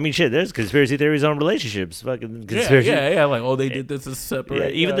know? I mean, shit, there's conspiracy theories on relationships. Fucking conspiracy. Yeah. Like, oh, they did this as separate. Yeah,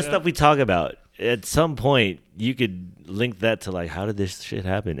 even the stuff we talk about, at some point, you could link that to, like, how did this shit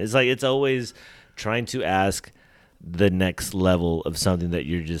happen? It's like, it's always trying to ask the next level of something that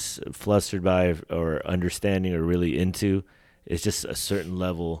you're just flustered by or understanding or really into. It's just a certain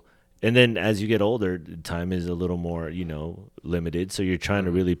level. And then as you get older, time is a little more, you know, limited. So you're trying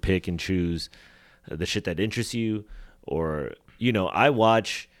to really pick and choose the shit that interests you. Or, you know, I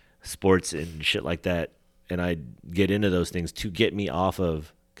watch sports and shit like that, and I get into those things to get me off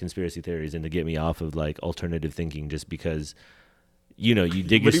of conspiracy theories and to get me off of like alternative thinking, just because, you know, you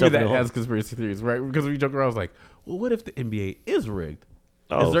dig yourself in a hole. As conspiracy theories, right? Because we joke around, I was like, well, what if the NBA is rigged?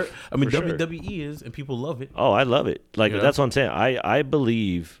 Oh, I mean, for WWE sure. is, and people love it. Oh, I love it. Like, You know? that's what I'm saying. I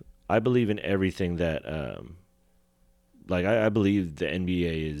believe in everything that, like, I believe the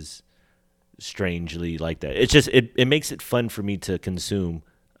NBA is strangely like that. It's just, it makes it fun for me to consume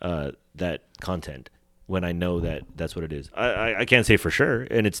that content when I know that that's what it is. I can't say for sure,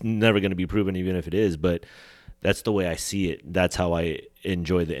 and it's never going to be proven even if it is, but that's the way I see it. That's how I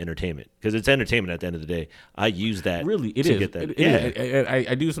enjoy the entertainment, because it's entertainment at the end of the day. I use that really, it to is. get that. It is.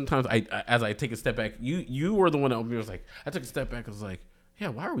 I do sometimes. As I take a step back, you were the one that was like, I took a step back. I was like, yeah,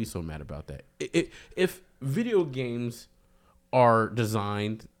 why are we so mad about that? If video games are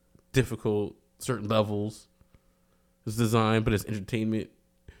designed difficult, certain levels, it's designed, but it's entertainment,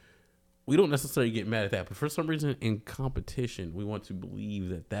 we don't necessarily get mad at that. But for some reason, in competition, we want to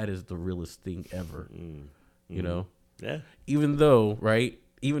believe that is the realest thing ever. You know? Yeah. Even though, right?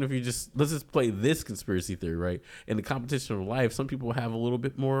 Even if you let's just play this conspiracy theory, right? In the competition of life, some people have a little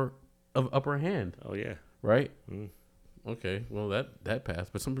bit more of upper hand. Oh yeah. Right? Okay, well that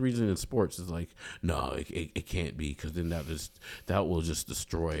passed, but some reason in sports is like, no, it can't be, because then that will just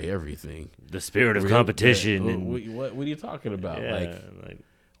destroy everything. The spirit of competition. Yeah. And What are you talking about? yeah, like,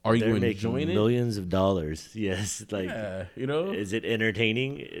 are you making enjoying it? millions of dollars? Yes. Like, Yeah, you know. is it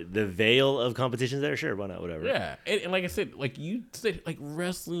entertaining? The veil of competition's there. Sure, why not? Whatever. Yeah, and like I said, like you said, like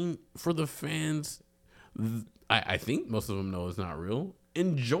wrestling for the fans, I think most of them know it's not real.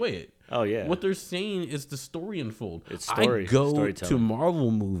 Enjoy it. Oh yeah. What they're saying is the story unfold. It's I go storytelling. to Marvel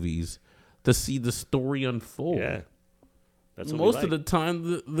movies to see the story unfold. Yeah. That's what Most we of the like.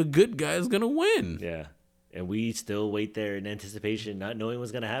 time, the good guy is gonna win. Yeah. And we still wait there in anticipation, not knowing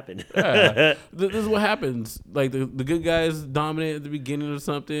what's gonna happen. Yeah. This is what happens. Like the good guys dominate at the beginning of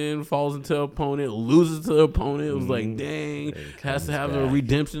something, falls into an opponent, loses to the opponent. It was like, dang, has to have a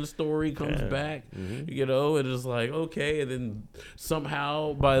redemption story, comes back, you know, and it's like, okay, and then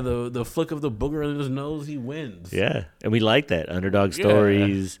somehow by the flick of the booger in his nose, he wins. Yeah. And we like that. Underdog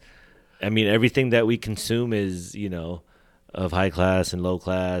stories. I mean, everything that we consume is, you know, of high class and low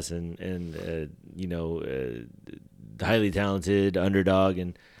class and you know, highly talented, underdog,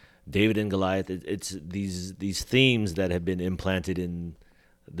 and David and Goliath. It's these themes that have been implanted in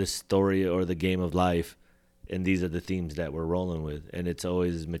the story or the game of life, and these are the themes that we're rolling with, and it's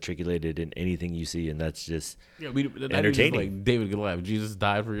always matriculated in anything you see, and that's just entertaining. Like David and Goliath. Jesus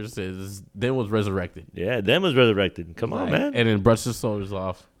died for your sins, then was resurrected. Yeah, then was resurrected. Come on, man. And then brushed his shoulders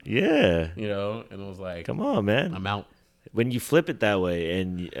off. Yeah. You know, and it was like, Come on, man. I'm out. When you flip it that way,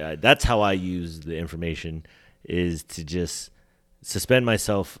 and that's how I use the information, is to just suspend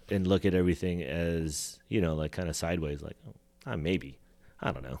myself and look at everything as, you know, like kind of sideways, like, maybe,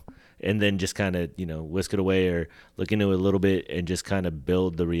 I don't know. And then just kind of, you know, whisk it away or look into it a little bit and just kind of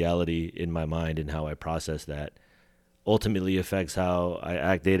build the reality in my mind, and how I process that ultimately affects how I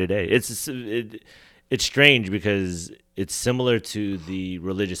act day to day. It's strange because it's similar to the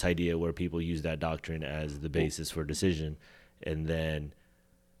religious idea where people use that doctrine as the basis for decision, and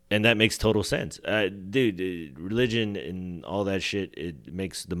that makes total sense. Dude, religion and all that shit, it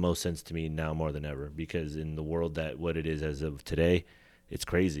makes the most sense to me now more than ever, because in the world that what it is as of today, it's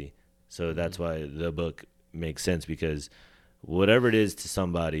crazy. So that's why the book makes sense, because whatever it is to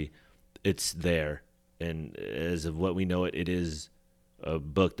somebody, it's there. And as of what we know it is a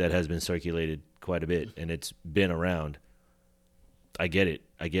book that has been circulated quite a bit, and it's been around. I get it.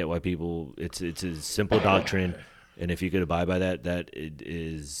 I get why people. It's a simple doctrine. And if you could abide by that, that it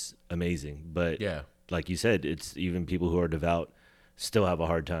is amazing. But Yeah. like you said, it's even people who are devout still have a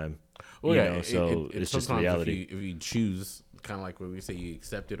hard time. Well, You yeah. know, so it's just sometimes reality. if you choose, kind of like what we say, you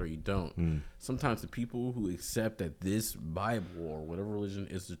accept it or you don't. Sometimes the people who accept that this Bible or whatever religion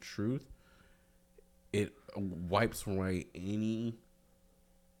is the truth, it wipes away any,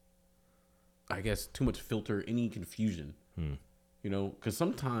 I guess, too much filter, any confusion. You know, because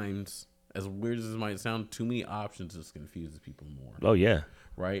sometimes, as weird as it might sound, too many options just confuses people more. Oh yeah,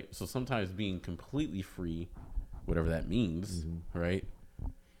 Right? So sometimes being completely free, whatever that means, right,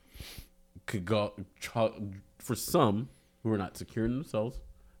 could go for some who are not secure in themselves,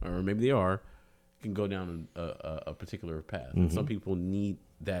 or maybe they are, can go down a particular path. And some people need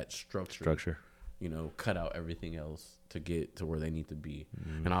that structure, you know, cut out everything else to get to where they need to be.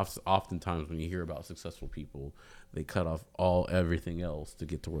 And oftentimes when you hear about successful people, they cut off everything else to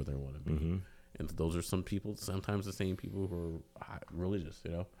get to where they want to be. And those are some people, sometimes the same people who are religious,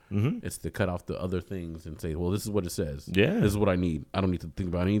 you know. It's to cut off the other things and say, well, this is what it says. Yeah. This is what I need. I don't need to think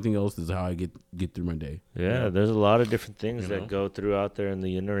about anything else. This is how I get through my day. yeah. You know? There's a lot of different things You that know? go through out there in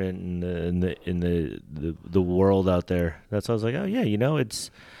the internet and the world out there. That's why I was like, oh yeah, you know, it's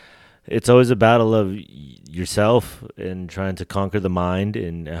always a battle of yourself and trying to conquer the mind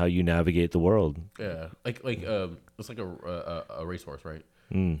and how you navigate the world. Yeah, like it's like a racehorse, right?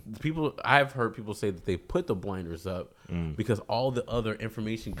 People, I've heard people say that they put the blinders up because all the other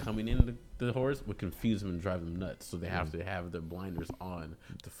information coming in the horse would confuse them and drive them nuts. So they have to have their blinders on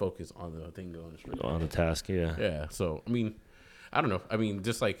to focus on the thing going straight On the ahead. task, yeah. Yeah. So I mean, I don't know. I mean,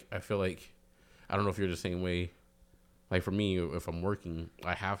 just like I feel like I don't know if you're the same way. Like for me, if I'm working,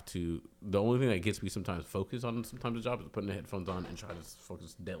 I have to. The only thing that gets me sometimes focused on sometimes the job is putting the headphones on and try to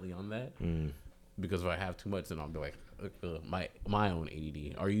focus deadly on that. Because if I have too much, then I'll be like my own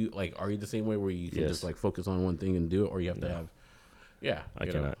ADD. Are you the same way where you can Yes. just like focus on one thing and do it, or you have to have? Yeah,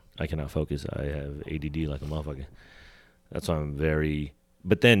 I cannot focus. I have ADD like a motherfucker. That's why I'm very.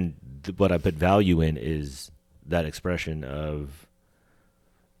 But then what I put value in is that expression of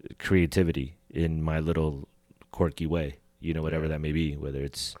creativity in my little quirky way. You know, whatever that may be. Whether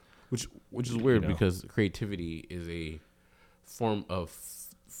it's which is weird you know. because creativity is a form of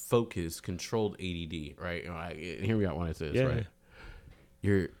focus, controlled ADD, right? You know, hear me out when I say this, Yeah. right?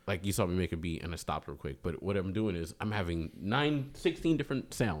 You're like, you saw me make a beat and I stopped real quick, but what I'm doing is I'm having 16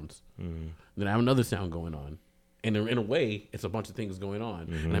 different sounds. Then I have another sound going on, and in a way, it's a bunch of things going on,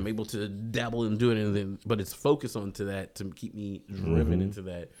 and I'm able to dabble and do it, and then but it's focused onto that to keep me driven into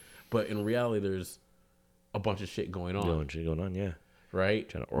that. But in reality, there's a bunch of shit going on, going on, yeah. right?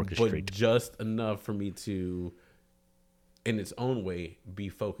 Trying to orchestrate. but just enough for me to, in its own way, be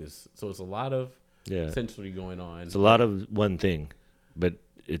focused. So it's a lot of sensory going on. It's a lot of one thing, but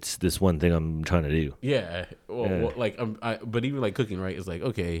it's this one thing I'm trying to do. Yeah. Well, like, but even like cooking, right? It's like,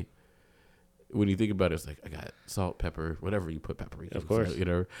 okay, when you think about it, it's like, I got salt, pepper, whatever you put paprika. Of course. So, you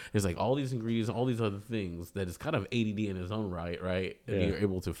know, it's like all these ingredients, all these other things that is kind of ADD in its own right? And Yeah. you're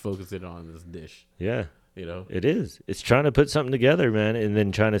able to focus it on this dish, Yeah. you know? It is. It's trying to put something together, man, and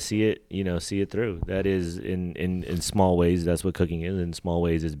then trying to see it, see it through. That is in small ways. That's what cooking is. In small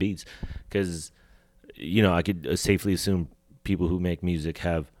ways, is beats. Because, I could safely assume people who make music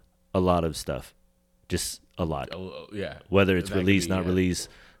have a lot of stuff, just a lot. Oh, yeah. Whether it's That could released, be, not yeah. released,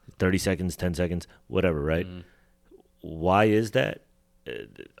 30 seconds, 10 seconds, whatever, right? Why is that?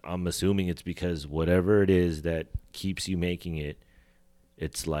 I'm assuming it's because whatever it is that keeps you making it,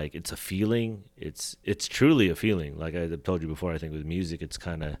 it's like it's a feeling. It's truly a feeling. Like I told you before, I think with music, it's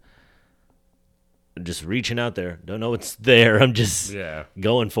kind of just reaching out there. Don't know it's there. I'm just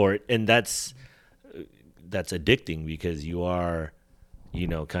going for it, and that's addicting because you are,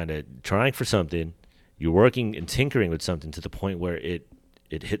 kind of trying for something. You're working and tinkering with something to the point where it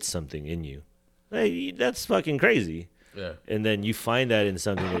hits something in you. Hey, that's fucking crazy. Yeah. And then you find that in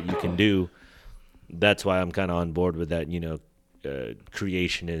something that you can do. That's why I'm kind of on board with that.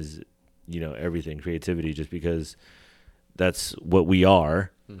 Creation is, everything, creativity, just because that's what we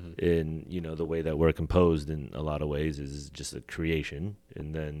are. In, the way that we're composed in a lot of ways is just a creation.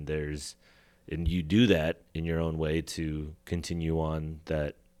 And then and you do that in your own way to continue on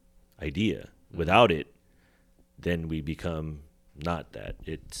that idea. Without it, then we become not that.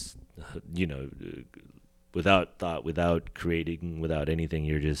 It's, without thought, without creating, without anything,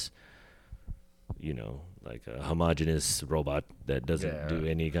 you're just, like a homogenous robot that doesn't do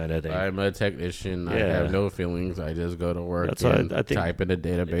any kind of thing. I'm a technician. I Yeah. have no feelings. I just go to work That's and what I think- type in a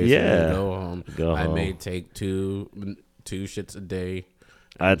database Yeah. and go home. I home. may take two shits a day.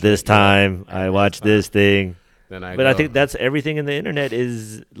 At this time, I watch this thing. Then I But go, I think that's everything in the internet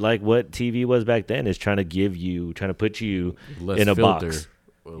is like what TV was back then, is trying to put you less in a filter. box.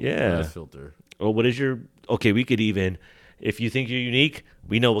 Well, Yeah. less filter. Or what is your, okay, we could even, if you think you're unique,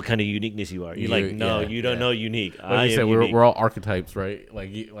 we know what kind of uniqueness you are. You're like, no, Yeah, you don't yeah. know unique. Like I you am said, unique. we're all archetypes, right?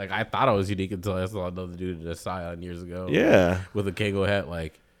 Like I thought I was unique until I saw another dude in a Scion years ago. Yeah. with a Kango hat,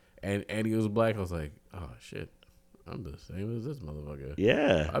 and he was black. I was like, oh shit, I'm the same as this motherfucker.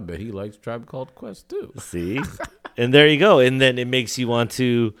 Yeah. I bet he likes Tribe Called Quest too. See? And there you go. And then it makes you want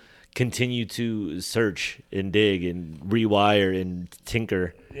to continue to search and dig and rewire and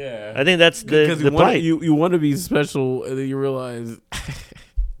tinker. Yeah, I think that's the plight. You want to be special, and then you realize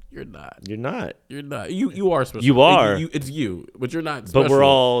you're not. You're not. You're not. You are special. You are. It's you, but you're not special. But we're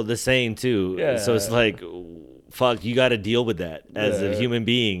all the same too. Yeah. So it's like, fuck, you got to deal with that as a Yeah. human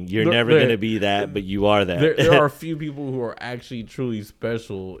being. You're There- never there- going to be that, but you are that. There are a few people who are actually truly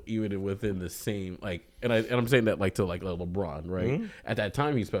special, even within the same and I'm saying that to LeBron, right? Mm-hmm. At that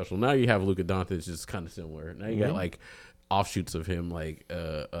time, he's special. Now you have Luka Doncic, is kind of similar. Now you got offshoots of him,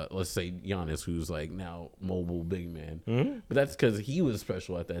 let's say Giannis, who's now mobile big man. But that's because he was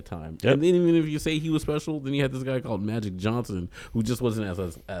special at that time. Yep. And then even if you say he was special, then you had this guy called Magic Johnson, who just wasn't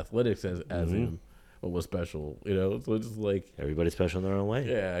as athletic as him, but was special. So it's just Everybody's special in their own way.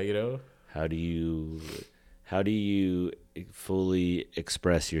 yeah. How do you fully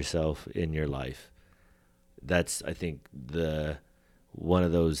express yourself in your life? That's, I think, one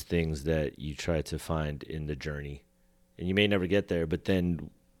of those things that you try to find in the journey. And you may never get there, but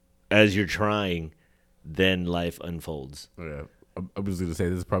then as you're trying, then life unfolds. Yeah, I was going to say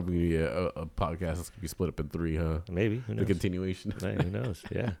this is probably a podcast that's going to be split up in 3, huh? Maybe. Who The knows? continuation. Hey, who knows?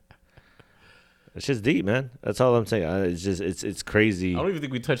 Yeah. It's just deep, man. That's all I'm saying. It's just, it's crazy. I don't even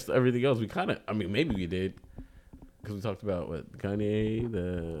think we touched everything else. We maybe we did. Because we talked about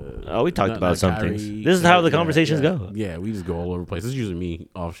Kanye, We talked about some Kyrie, things. This is how the conversations yeah. go. Yeah, we just go all over the place. This is usually me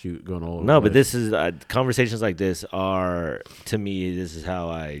offshoot going all over No, the but place. this is conversations like this are, to me, this is how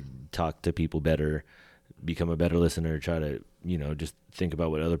I talk to people better, become a better listener, try to, just think about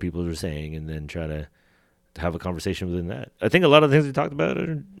what other people are saying and then try to have a conversation within that. I think a lot of the things we talked about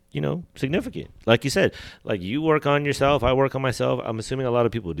are, significant. Like you said, you work on yourself, I work on myself. I'm assuming a lot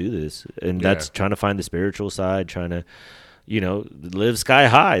of people do this, and that's trying to find the spiritual side, trying to, live sky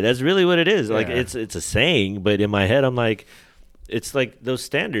high. That's really what it is. Yeah. It's a saying, but in my head, I'm like, it's like those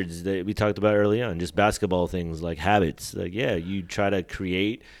standards that we talked about early on, just basketball things, like habits. You try to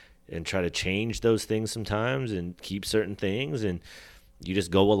create and try to change those things sometimes and keep certain things, and you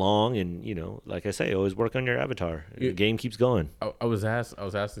just go along and, like I say, always work on your avatar. The game keeps going. I was asked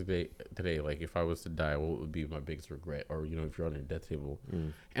today, if I was to die, what would be my biggest regret? Or, if you're on your death table.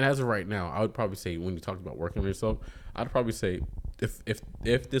 And as of right now, I would probably say, when you talked about working on yourself, I'd probably say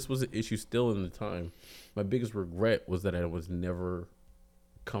if this was an issue still in the time, my biggest regret was that I was never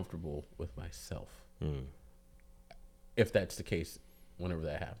comfortable with myself. If that's the case, whenever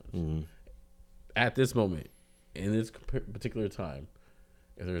that happens. At this moment, in this particular time,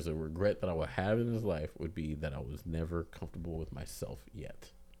 if there's a regret that I would have in this life, would be that I was never comfortable with myself yet.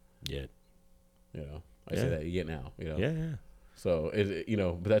 Yeah. I say that yet now. Yeah. So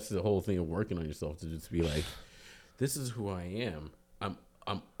but that's the whole thing of working on yourself, to just be like, this is who I am.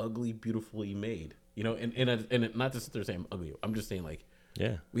 I'm ugly, beautifully made. And not to sit there saying I'm ugly. I'm just saying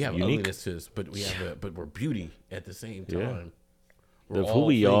Yeah. we have Unique. ugliness to us, but but we're beauty at the same time. Of who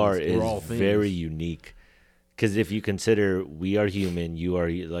we are We're all is things. very unique. Because if you consider we are human, you are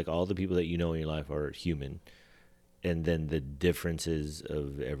all the people that you know in your life are human, and then the differences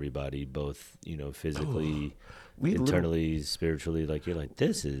of everybody, both physically, internally, spiritually, you're like,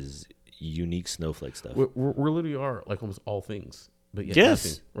 this is unique snowflake stuff. We literally are almost all things, but yet Yes.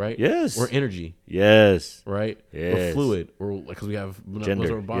 nothing, right? Yes. We're energy, Yes. right? Yes. We're fluid. We're because we have Gender, most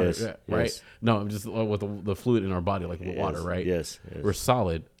of our body, yes, right? yes. No, I'm just with the fluid in our body, like with water, right? Yes. We're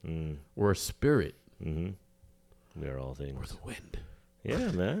solid. We're a spirit. We are all things. We're the wind.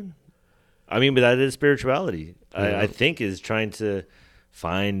 Yeah, man. I mean, but that is spirituality. Yeah. I think is trying to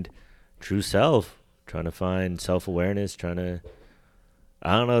find true self, trying to find self-awareness, trying to,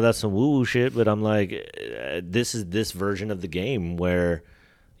 I don't know, that's some woo-woo shit, but I'm like, this is this version of the game where,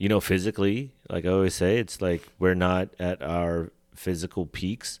 physically, like I always say, it's like we're not at our physical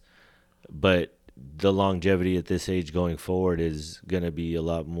peaks, but the longevity at this age going forward is going to be a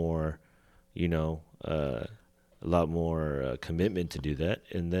lot more, commitment to do that,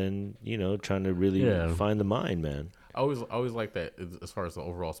 and then trying to really find the mind, man. I always like that as far as the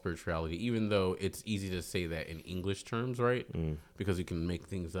overall spirituality, even though it's easy to say that in English terms, right? Because you can make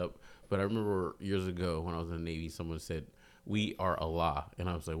things up. But I remember years ago when I was in the Navy, someone said, "We are Allah," and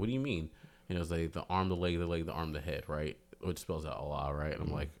I was like, "What do you mean?" and it was like the arm, the leg, the arm, the head, right? Which spells out Allah, right? And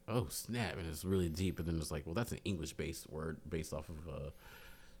I'm like, oh snap, and it's really deep. And then it's like, well, that's an English-based word based off of,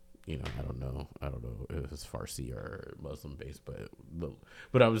 I don't know if it's Farsi or Muslim-based,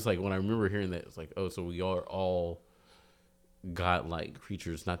 but I was like, when I remember hearing that, it's like, oh, so we are all God-like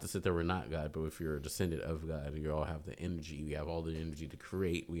creatures. Not to sit there, we're not God, but if you're a descendant of God, you all have the energy. We have all the energy to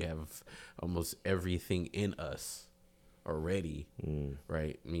create. We have almost everything in us already,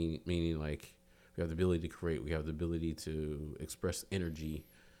 right? Meaning like we have the ability to create. We have the ability to express energy.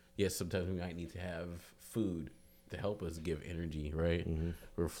 Yes, sometimes we might need to have food to help us give energy, right?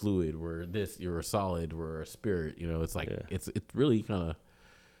 We're fluid. We're this. You're a solid. We're a spirit. It's like it's really kind of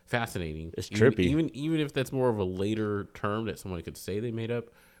fascinating. It's trippy. Even if that's more of a later term that someone could say they made up,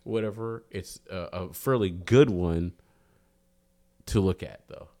 whatever. It's a fairly good one to look at,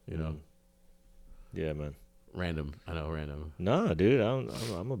 though. Yeah, man. Random. I know, random. No, dude,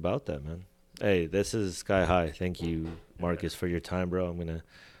 I'm about that, man. Hey, this is Sky High. Thank you, Marcus, for your time, bro. I'm gonna,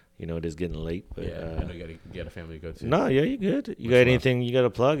 it is getting late, but I know you got a family to go to. No, yeah, you good. You got anything you got to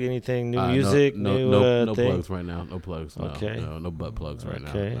plug? Anything new music? No thing? plugs right now. No plugs. No, okay. No butt plugs right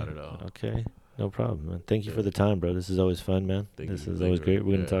now. Not at all. Okay. No problem, man. Thank you for the time, bro. This is always fun, man. This is always great.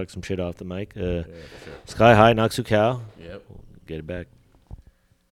 We're gonna talk some shit off the mic. For sure. Sky High, Naksu Cow. Yep. Get it back.